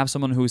want to have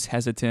someone who's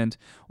hesitant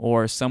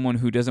or someone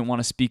who doesn't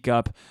want to speak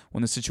up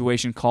when the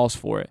situation calls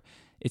for it.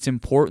 It's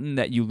important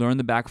that you learn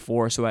the back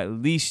four so at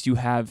least you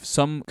have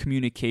some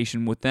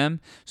communication with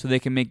them so they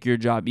can make your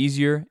job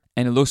easier,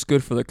 and it looks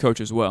good for the coach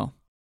as well.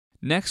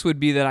 Next would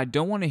be that I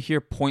don't want to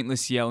hear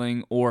pointless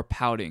yelling or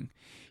pouting.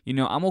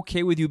 I'm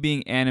okay with you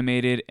being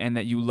animated and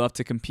that you love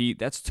to compete.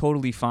 That's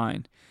totally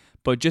fine.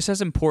 But just as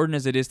important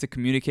as it is to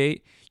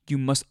communicate, you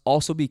must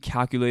also be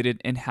calculated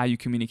in how you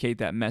communicate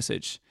that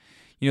message.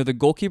 The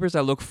goalkeepers I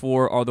look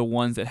for are the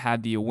ones that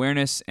have the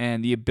awareness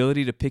and the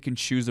ability to pick and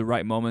choose the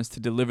right moments to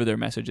deliver their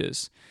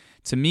messages.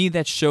 To me,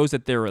 that shows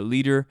that they're a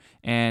leader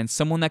and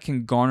someone that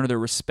can garner the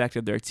respect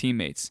of their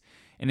teammates.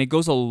 And it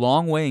goes a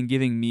long way in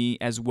giving me,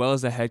 as well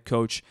as the head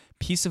coach,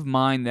 peace of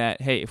mind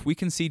that, hey, if we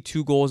concede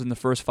 2 goals in the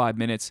first 5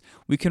 minutes,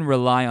 we can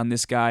rely on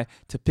this guy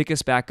to pick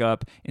us back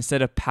up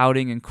instead of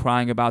pouting and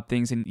crying about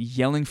things and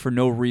yelling for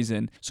no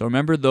reason. So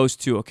remember those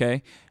two,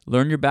 okay?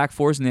 Learn your back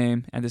four's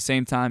name. At the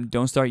same time,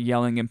 don't start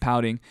yelling and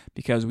pouting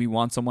because we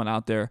want someone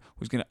out there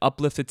who's going to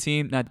uplift the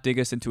team, not dig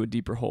us into a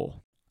deeper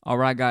hole. All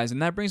right, guys,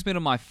 and that brings me to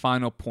my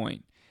final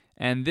point.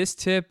 And this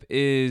tip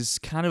is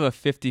kind of a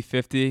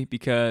 50-50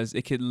 because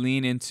it could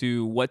lean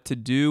into what to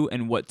do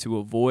and what to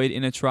avoid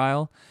in a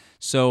trial.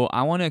 So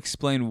I want to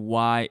explain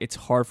why it's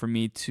hard for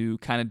me to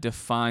kind of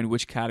define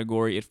which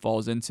category it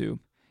falls into.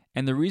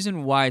 And the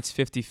reason why it's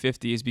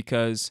 50-50 is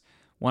because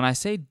when I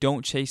say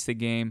don't chase the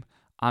game,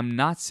 I'm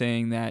not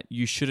saying that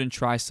you shouldn't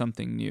try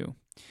something new.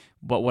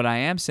 But what I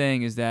am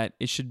saying is that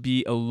it should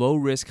be a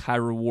low-risk,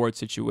 high-reward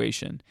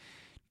situation.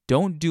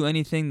 Don't do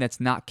anything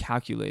that's not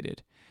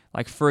calculated.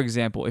 Like, for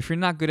example, if you're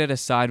not good at a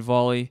side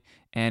volley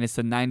and it's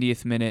the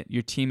 90th minute,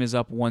 your team is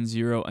up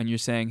 1-0 and you're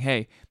saying,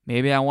 hey,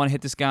 maybe I want to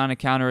hit this guy on a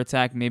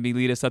counterattack, maybe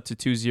lead us up to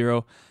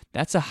 2-0.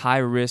 That's a high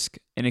risk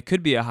and it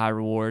could be a high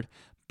reward,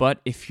 But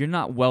if you're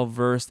not well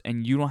versed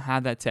and you don't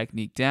have that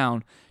technique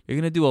down, you're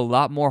going to do a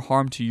lot more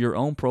harm to your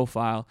own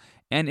profile.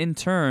 And in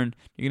turn,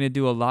 you're going to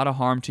do a lot of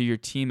harm to your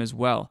team as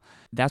well.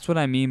 That's what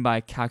I mean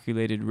by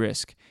calculated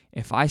risk.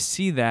 If I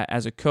see that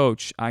as a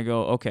coach, I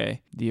go,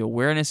 okay, the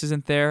awareness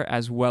isn't there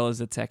as well as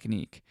the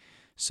technique.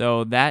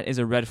 So that is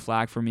a red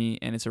flag for me,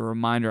 and it's a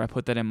reminder. I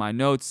put that in my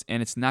notes,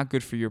 and it's not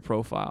good for your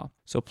profile.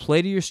 So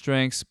play to your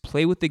strengths,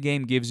 play what the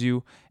game gives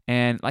you,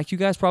 and like you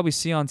guys probably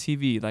see on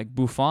TV, like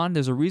Buffon,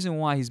 there's a reason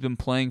why he's been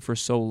playing for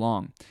so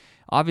long.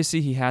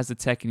 Obviously, he has the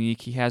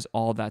technique. He has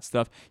all that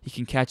stuff. He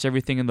can catch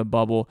everything in the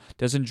bubble,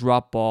 doesn't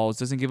drop balls,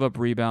 doesn't give up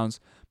rebounds.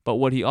 But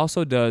what he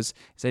also does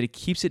is that he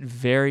keeps it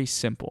very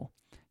simple.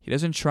 He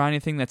doesn't try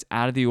anything that's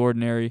out of the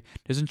ordinary,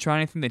 doesn't try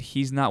anything that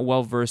he's not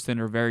well versed in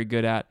or very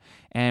good at.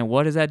 And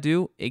what does that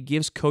do? It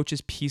gives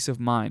coaches peace of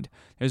mind.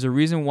 There's a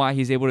reason why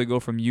he's able to go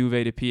from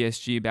Juve to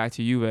PSG back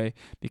to Juve,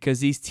 because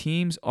these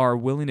teams are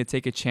willing to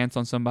take a chance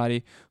on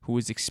somebody who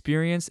is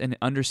experienced and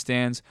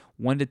understands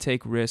when to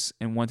take risks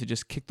and when to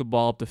just kick the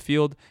ball up the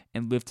field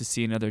and live to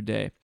see another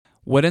day.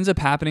 What ends up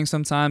happening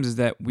sometimes is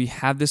that we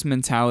have this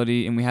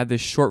mentality and we have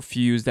this short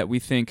fuse that we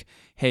think,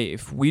 hey,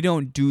 if we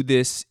don't do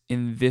this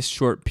in this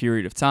short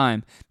period of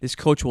time, this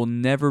coach will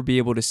never be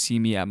able to see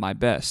me at my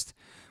best.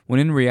 When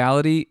in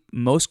reality,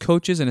 most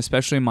coaches, and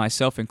especially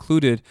myself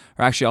included,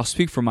 or actually I'll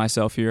speak for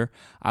myself here,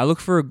 I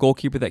look for a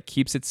goalkeeper that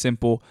keeps it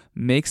simple,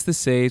 makes the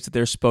saves that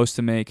they're supposed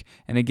to make,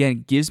 and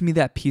again, gives me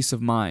that peace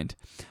of mind.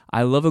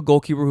 I love a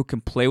goalkeeper who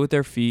can play with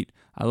their feet.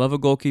 I love a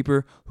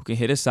goalkeeper who can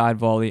hit a side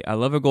volley. I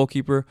love a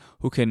goalkeeper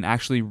who can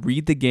actually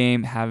read the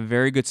game, have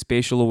very good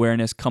spatial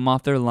awareness, come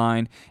off their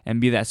line, and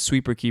be that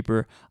sweeper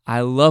keeper.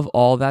 I love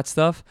all that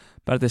stuff,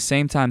 but at the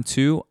same time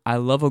too, I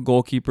love a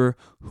goalkeeper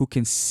who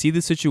can see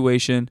the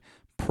situation,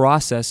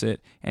 process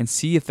it, and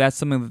see if that's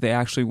something that they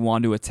actually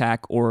want to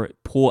attack or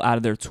pull out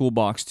of their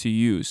toolbox to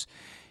use.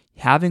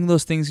 Having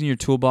those things in your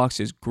toolbox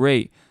is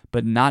great,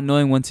 but not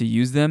knowing when to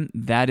use them,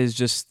 that is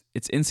just,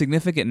 it's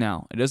insignificant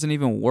now. It doesn't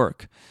even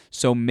work.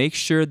 So make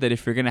sure that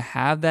if you're going to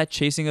have that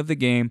chasing of the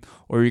game,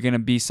 or you're going to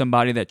be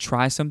somebody that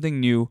tries something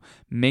new,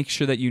 make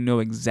sure that you know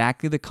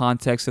exactly the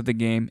context of the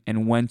game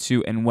and when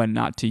to and when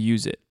not to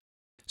use it.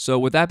 So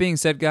with that being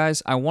said,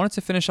 guys, I wanted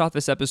to finish off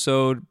this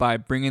episode by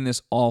bringing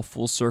this all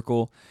full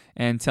circle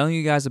and telling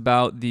you guys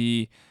about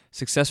the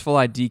successful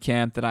ID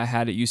camp that I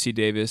had at UC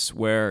Davis,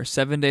 where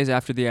 7 days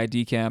after the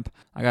ID camp,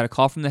 I got a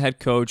call from the head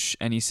coach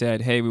and he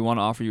said, hey, we want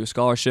to offer you a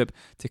scholarship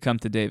to come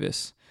to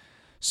Davis.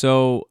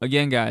 So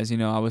again, guys,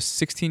 I was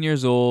 16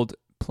 years old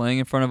playing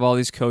in front of all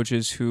these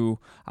coaches who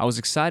I was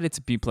excited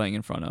to be playing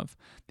in front of.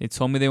 They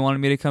told me they wanted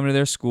me to come to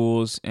their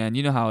schools, and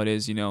you know how it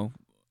is,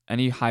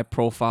 any high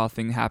profile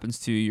thing happens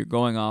to you, you're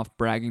going off,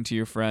 bragging to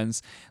your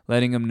friends,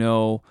 letting them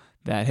know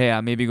that, hey,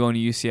 I may be going to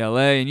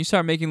UCLA, and you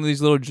start making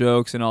these little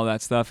jokes and all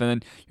that stuff, and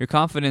then your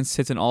confidence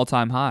hits an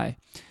all-time high.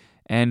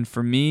 And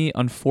for me,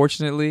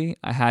 unfortunately,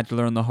 I had to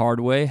learn the hard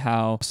way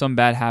how some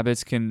bad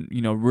habits can,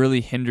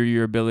 really hinder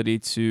your ability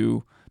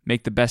to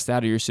make the best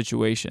out of your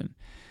situation.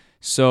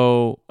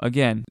 So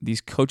again, these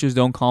coaches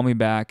don't call me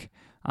back.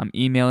 I'm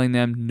emailing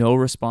them, no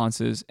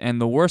responses. And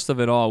the worst of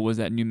it all was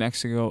that New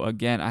Mexico,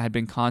 again, I had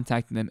been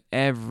contacting them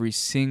every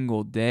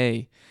single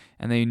day,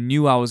 and they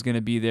knew I was going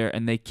to be there,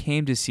 and they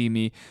came to see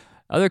me.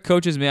 Other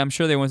coaches, I'm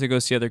sure they went to go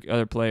see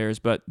other players,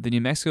 but the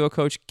New Mexico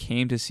coach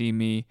came to see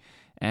me,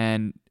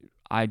 and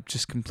I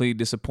just completely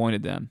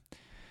disappointed them.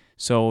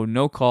 So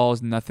no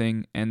calls,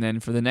 nothing. And then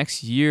for the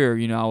next year,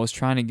 I was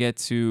trying to get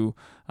to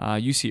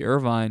UC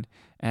Irvine,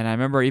 and I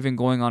remember even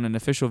going on an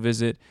official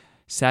visit,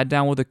 sat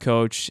down with the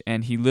coach,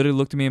 and he literally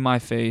looked at me in my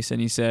face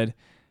and he said,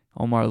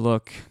 Omar,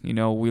 look,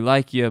 we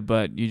like you,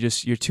 but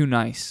you're too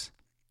nice.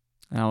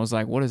 And I was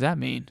like, what does that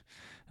mean?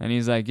 And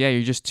he's like, yeah,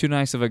 you're just too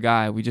nice of a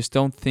guy. We just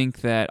don't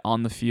think that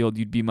on the field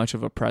you'd be much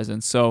of a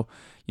presence. So,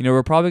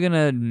 we're probably going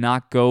to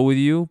not go with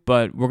you,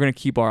 but we're going to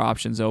keep our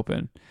options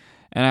open.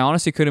 And I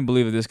honestly couldn't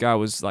believe that this guy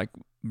was like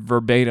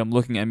verbatim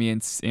looking at me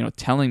and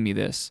telling me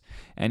this.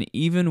 And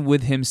even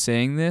with him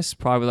saying this,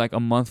 probably like a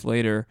month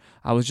later,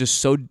 I was just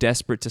so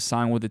desperate to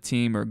sign with the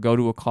team or go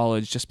to a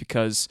college just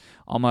because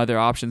all my other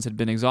options had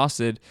been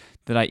exhausted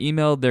that I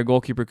emailed their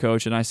goalkeeper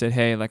coach and I said,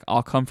 hey,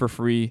 I'll come for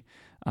free.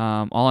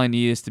 All I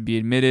need is to be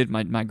admitted.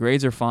 My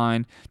grades are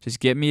fine. Just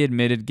get me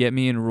admitted, get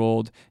me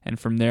enrolled, and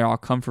from there I'll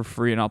come for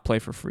free and I'll play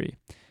for free.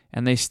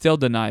 And they still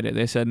denied it.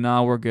 They said,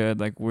 no, we're good.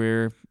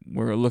 We're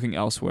looking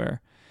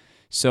elsewhere.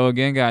 So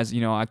again, guys,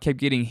 I kept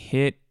getting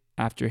hit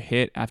after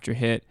hit after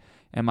hit,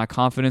 and my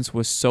confidence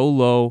was so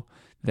low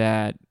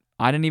that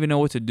I didn't even know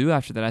what to do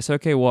after that. I said,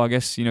 okay, well, I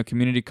guess,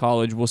 community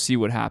college, we'll see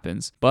what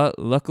happens. But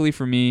luckily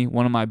for me,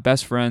 one of my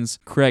best friends,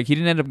 Craig, he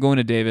didn't end up going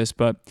to Davis,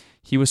 but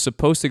he was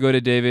supposed to go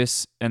to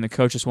Davis, and the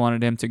coach just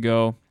wanted him to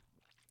go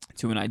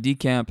to an ID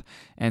camp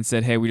and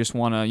said, hey, we just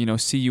want to,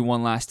 see you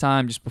one last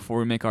time just before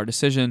we make our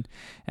decision.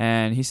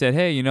 And he said,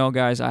 hey,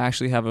 guys, I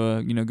actually have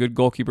a, good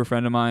goalkeeper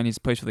friend of mine. He's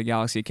plays for the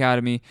Galaxy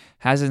Academy,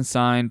 hasn't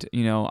signed,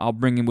 I'll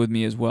bring him with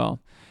me as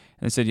well.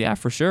 And they said, yeah,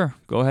 for sure.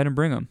 Go ahead and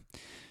bring him.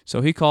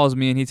 So he calls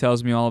me and he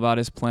tells me all about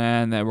his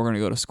plan, that we're going to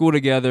go to school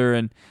together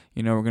and,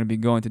 we're going to be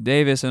going to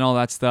Davis and all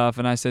that stuff.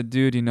 And I said,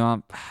 dude,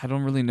 I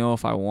don't really know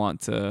if I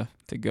want to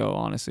go,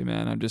 honestly,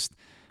 man.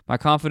 My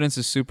confidence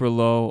is super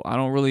low. I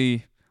don't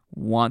really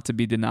want to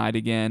be denied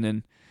again.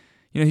 And,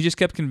 he just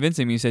kept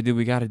convincing me. He said, dude,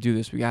 we got to do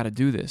this. We got to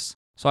do this.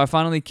 So I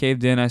finally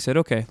caved in. I said,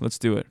 okay, let's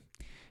do it.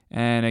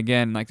 And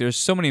again, there's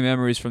so many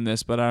memories from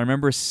this, but I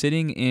remember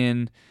sitting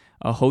in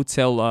a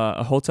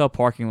hotel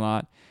parking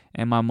lot,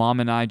 and my mom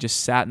and I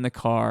just sat in the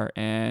car,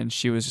 and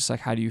she was just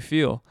like, how do you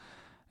feel?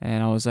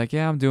 And I was like,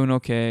 yeah, I'm doing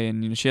okay.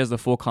 And, she has the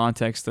full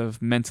context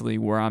of mentally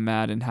where I'm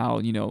at and how,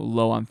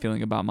 low I'm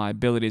feeling about my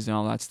abilities and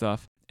all that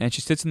stuff. And she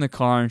sits in the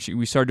car, and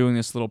we start doing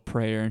this little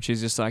prayer, and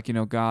she's just like,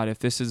 God, if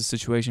this is a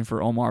situation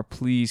for Omar,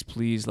 please,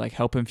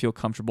 help him feel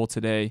comfortable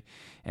today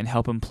and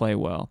help him play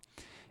well.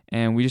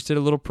 And we just did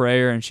a little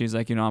prayer, and she's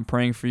like, I'm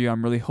praying for you.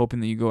 I'm really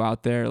hoping that you go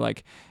out there.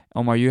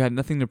 Omar, you have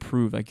nothing to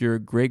prove. You're a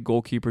great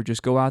goalkeeper.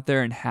 Just go out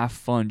there and have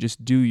fun.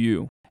 Just do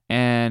you.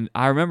 And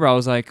I remember I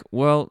was like,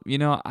 well,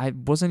 I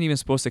wasn't even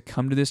supposed to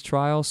come to this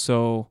trial,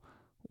 so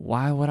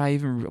why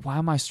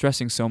am I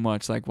stressing so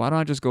much? Why don't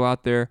I just go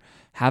out there,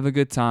 have a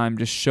good time,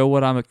 just show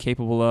what I'm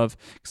capable of,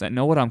 because I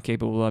know what I'm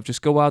capable of.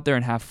 Just go out there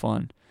and have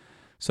fun.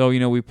 So,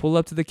 we pull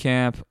up to the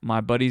camp.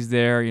 My buddy's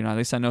there. At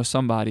least I know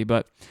somebody,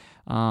 but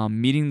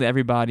meeting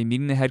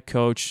the head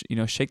coach,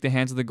 shake the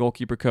hands of the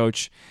goalkeeper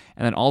coach,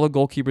 and then all the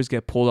goalkeepers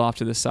get pulled off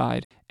to the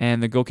side.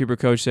 And the goalkeeper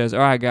coach says, all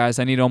right, guys,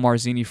 I need Omar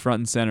Zini front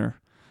and center.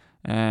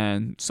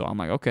 And so I'm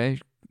like, okay,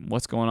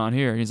 what's going on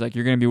here? He's like,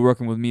 you're going to be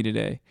working with me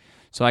today.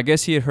 So I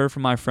guess he had heard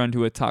from my friend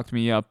who had talked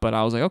me up, but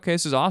I was like, okay,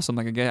 this is awesome.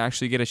 I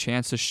actually get a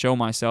chance to show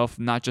myself,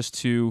 not just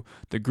to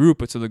the group,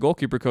 but to the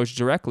goalkeeper coach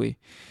directly.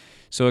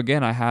 So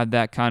again, I had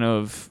that I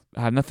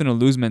have nothing to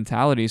lose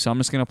mentality, so I'm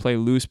just going to play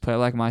loose, play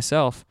like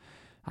myself.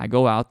 I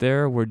go out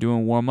there, we're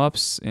doing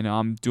warm-ups,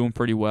 I'm doing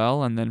pretty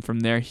well, and then from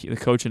there, the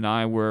coach and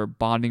I were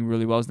bonding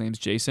really well. His name's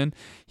Jason.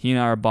 He and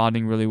I are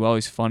bonding really well.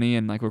 He's funny,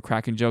 and we're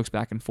cracking jokes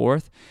back and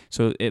forth,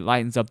 so it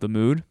lightens up the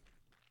mood.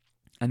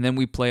 And then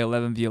we play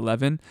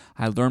 11v11.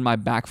 I learned my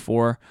back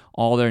four,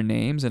 all their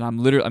names, and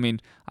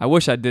I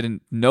wish I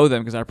didn't know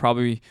them because I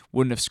probably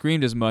wouldn't have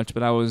screamed as much,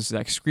 but I was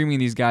screaming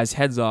these guys'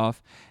 heads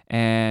off,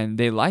 and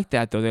they liked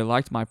that, though. They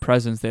liked my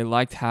presence. They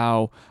liked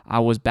how I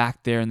was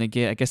back there, and I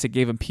guess it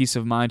gave them peace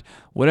of mind.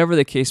 Whatever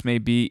the case may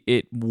be,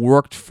 it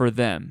worked for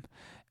them.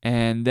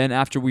 And then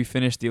after we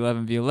finished the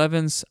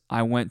 11v11s,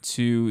 I went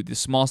to the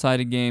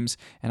small-sided games,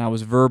 and I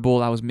was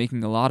verbal. I was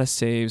making a lot of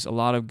saves, a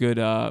lot of good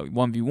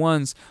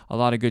 1v1s, a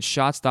lot of good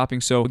shot stopping.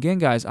 So again,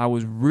 guys, I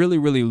was really,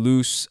 really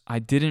loose. I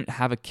didn't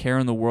have a care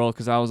in the world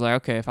because I was like,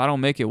 okay, if I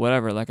don't make it,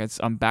 whatever.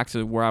 I'm back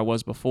to where I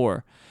was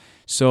before.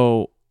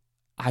 So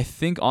I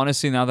think,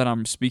 honestly, now that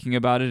I'm speaking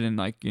about it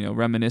and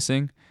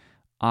reminiscing,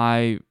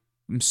 I'm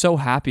so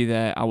happy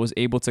that I was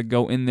able to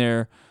go in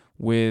there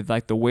with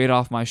the weight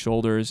off my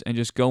shoulders and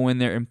just go in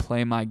there and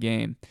play my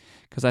game.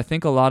 Because I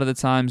think a lot of the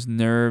times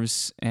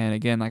nerves and,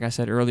 again, like I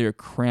said earlier,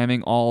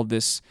 cramming all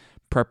this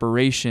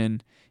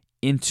preparation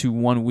into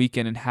one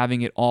weekend and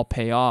having it all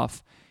pay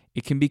off,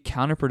 it can be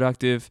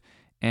counterproductive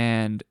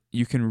and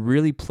you can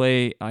really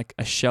play like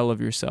a shell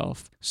of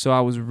yourself. So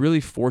I was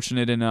really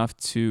fortunate enough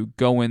to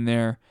go in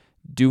there,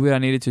 do what I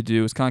needed to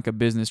do. It's kind of like a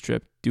business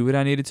trip. Do what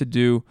I needed to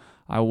do.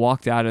 I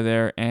walked out of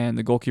there, and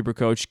the goalkeeper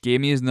coach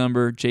gave me his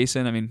number.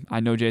 Jason,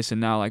 I know Jason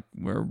now,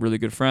 we're really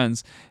good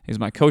friends. He's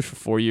my coach for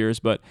 4 years,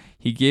 but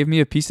he gave me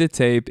a piece of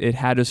tape. It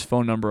had his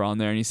phone number on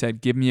there, and he said,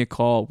 give me a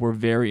call. We're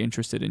very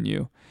interested in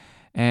you.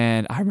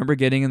 And I remember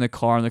getting in the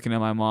car and looking at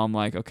my mom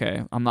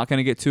okay, I'm not going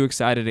to get too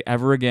excited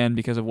ever again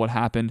because of what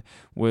happened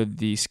with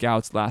the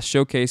Scouts last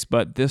showcase,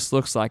 but this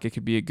looks like it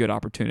could be a good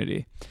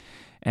opportunity.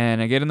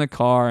 And I get in the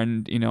car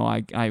and,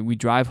 we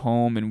drive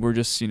home and we're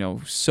just,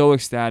 so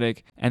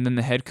ecstatic. And then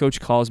the head coach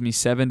calls me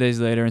 7 days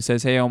later and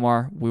says, hey,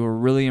 Omar, we were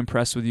really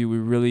impressed with you. We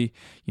really,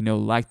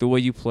 liked the way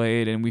you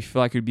played and we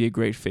feel like it would be a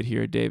great fit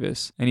here at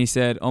Davis. And he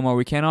said, Omar,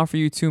 we can't offer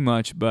you too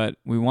much, but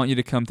we want you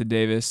to come to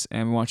Davis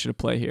and we want you to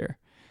play here.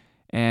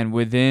 And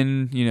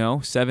within,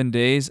 7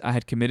 days, I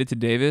had committed to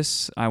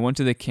Davis. I went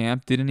to the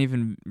camp, didn't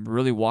even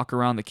really walk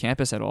around the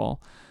campus at all.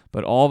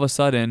 But all of a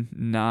sudden,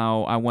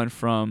 now I went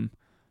from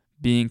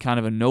being kind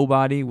of a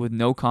nobody with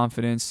no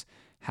confidence,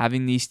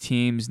 having these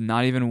teams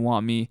not even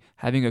want me,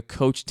 having a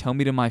coach tell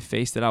me to my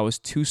face that I was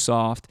too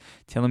soft,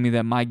 telling me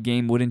that my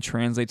game wouldn't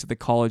translate to the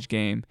college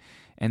game,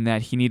 and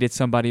that he needed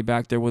somebody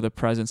back there with a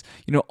presence.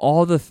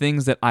 All the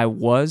things that I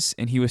was,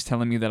 and he was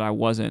telling me that I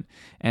wasn't.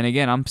 And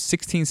again, I'm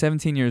 16,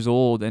 17 years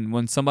old, and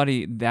when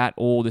somebody that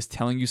old is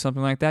telling you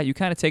something like that, you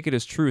kind of take it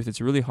as truth.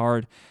 It's really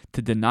hard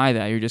to deny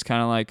that. You're just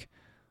kind of like,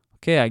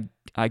 okay,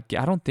 I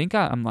don't think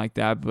I'm like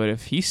that, but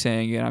if he's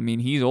saying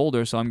it, he's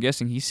older, so I'm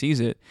guessing he sees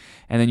it.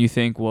 And then you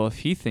think, well, if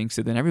he thinks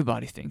it, then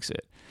everybody thinks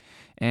it.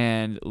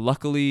 And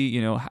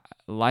luckily,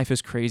 life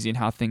is crazy and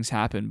how things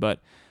happen, but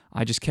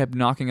I just kept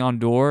knocking on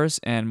doors,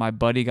 and my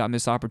buddy got me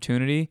this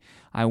opportunity.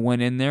 I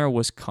went in there,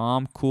 was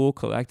calm, cool,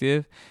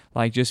 collective,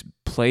 just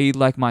played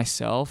like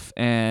myself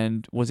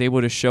and was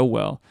able to show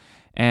well.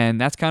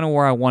 And that's kind of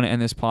where I want to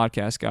end this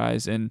podcast,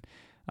 guys. And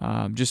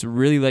just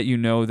really let you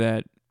know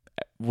that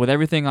with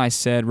everything I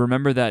said,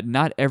 remember that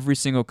not every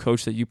single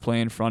coach that you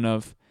play in front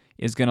of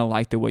is going to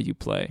like the way you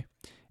play.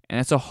 And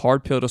that's a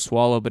hard pill to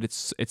swallow, but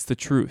it's the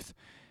truth.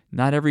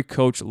 Not every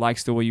coach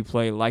likes the way you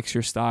play, likes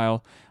your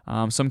style.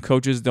 Some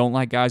coaches don't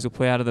like guys who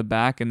play out of the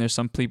back, and there's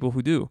some people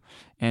who do.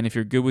 And if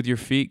you're good with your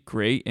feet,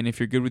 great. And if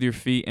you're good with your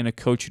feet and a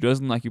coach who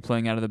doesn't like you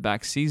playing out of the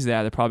back sees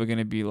that, they're probably going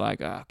to be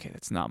like, okay,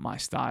 that's not my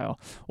style.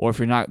 Or if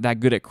you're not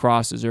that good at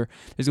crosses, or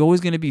there's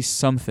always going to be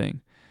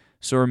something.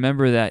 So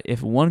remember that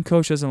if one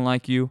coach doesn't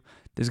like you,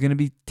 there's going to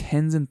be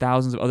tens and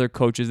thousands of other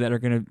coaches that are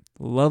going to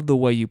love the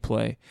way you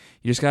play.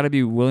 You just got to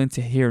be willing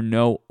to hear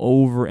no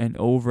over and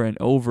over and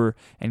over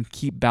and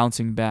keep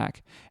bouncing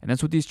back. And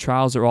that's what these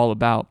trials are all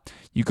about.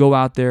 You go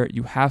out there,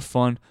 you have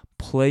fun,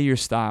 play your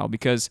style,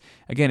 because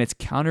again, it's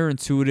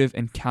counterintuitive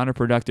and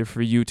counterproductive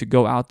for you to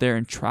go out there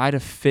and try to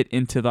fit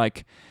into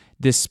like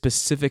this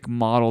specific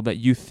model that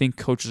you think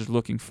coaches are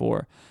looking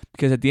for.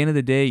 Because at the end of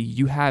the day,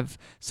 you have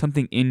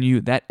something in you,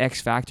 that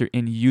X factor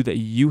in you that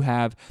you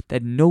have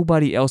that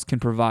nobody else can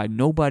provide,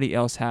 nobody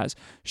else has.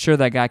 Sure,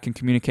 that guy can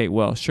communicate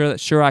well.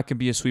 Sure, I can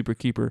be a sweeper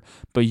keeper,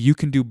 but you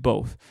can do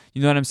both.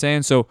 You know what I'm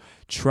saying? So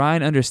try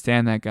and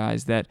understand that,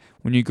 guys, that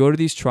when you go to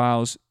these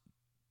trials,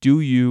 do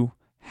you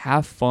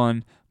have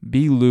fun,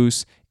 be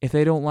loose. If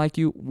they don't like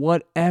you,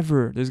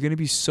 whatever. There's going to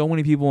be so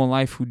many people in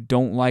life who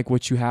don't like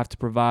what you have to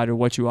provide or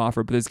what you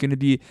offer, but there's going to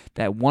be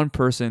that one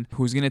person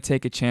who's going to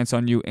take a chance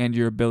on you and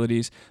your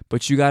abilities,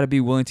 but you got to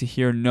be willing to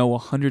hear no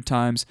 100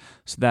 times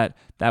so that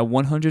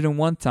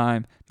 101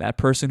 time, that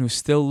person who's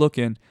still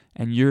looking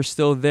and you're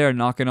still there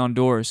knocking on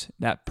doors,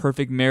 that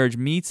perfect marriage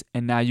meets,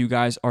 and now you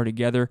guys are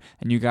together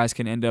and you guys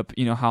can end up,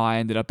 how I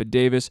ended up at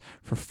Davis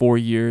for 4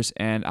 years,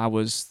 and I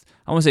won't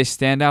say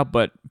standout,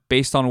 but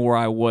based on where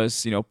I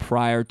was,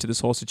 prior to this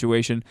whole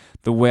situation,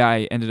 the way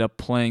I ended up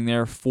playing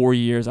there, 4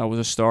 years, I was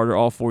a starter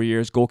all 4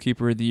 years,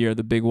 goalkeeper of the year,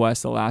 the Big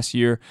West, the last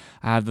year.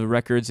 I have the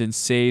records in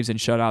saves and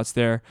shutouts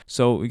there.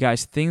 So,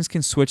 guys, things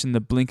can switch in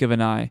the blink of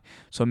an eye.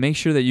 So make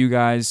sure that you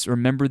guys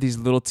remember these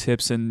little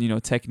tips and,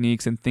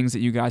 techniques and things that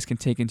you guys can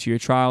take into your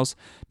trials,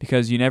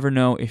 because you never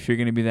know if you're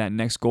going to be that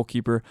next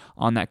goalkeeper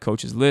on that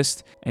coach's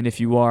list. And if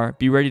you are,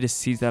 be ready to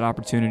seize that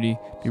opportunity,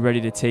 be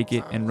ready to take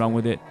it and run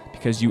with it,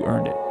 because you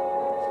earned it.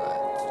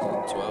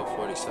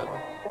 12:47.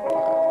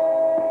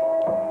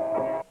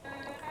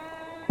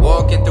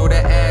 Walking through the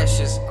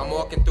ashes, I'm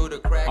walking through the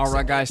cracks. All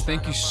right, guys,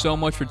 thank you so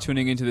much for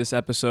tuning into this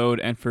episode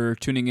and for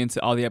tuning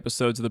into all the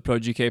episodes of the Pro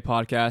GK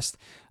podcast.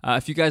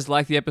 If you guys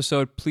like the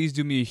episode, please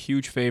do me a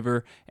huge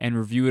favor and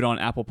review it on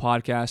Apple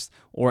Podcasts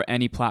or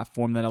any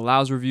platform that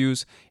allows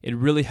reviews. It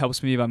really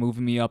helps me by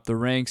moving me up the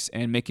ranks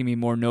and making me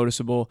more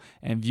noticeable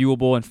and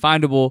viewable and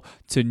findable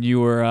to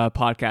newer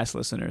podcast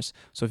listeners.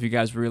 So if you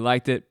guys really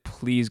liked it,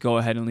 please go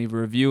ahead and leave a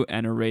review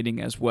and a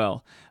rating as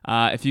well.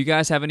 If you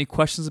guys have any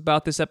questions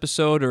about this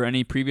episode or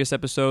any previous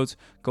episodes,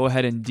 go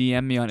ahead and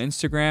DM me on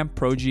Instagram,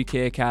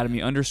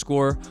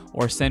 ProGKAcademy_,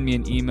 or send me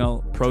an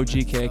email,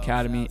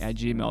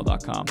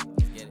 ProGKAcademy@gmail.com.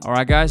 All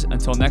right, guys,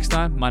 until next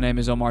time, my name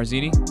is Omar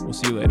Zini. We'll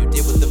see you later. You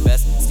did with the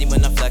best, steam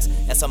when I flex,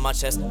 S on my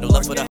chest, no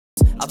love for the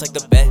I'll take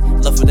the bet,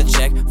 love for the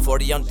check,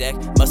 40 on deck,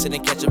 mustard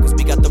and ketchup, cause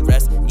we got the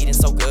rest, eating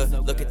so good,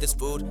 look at this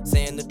food,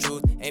 saying the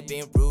truth, ain't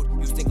being rude,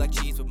 you stink like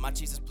cheese, but my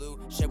cheese is blue,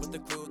 share with the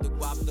crew, the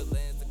guap, the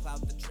lens, the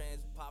cloud, the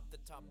trends, pop the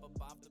top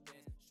up off the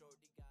bin.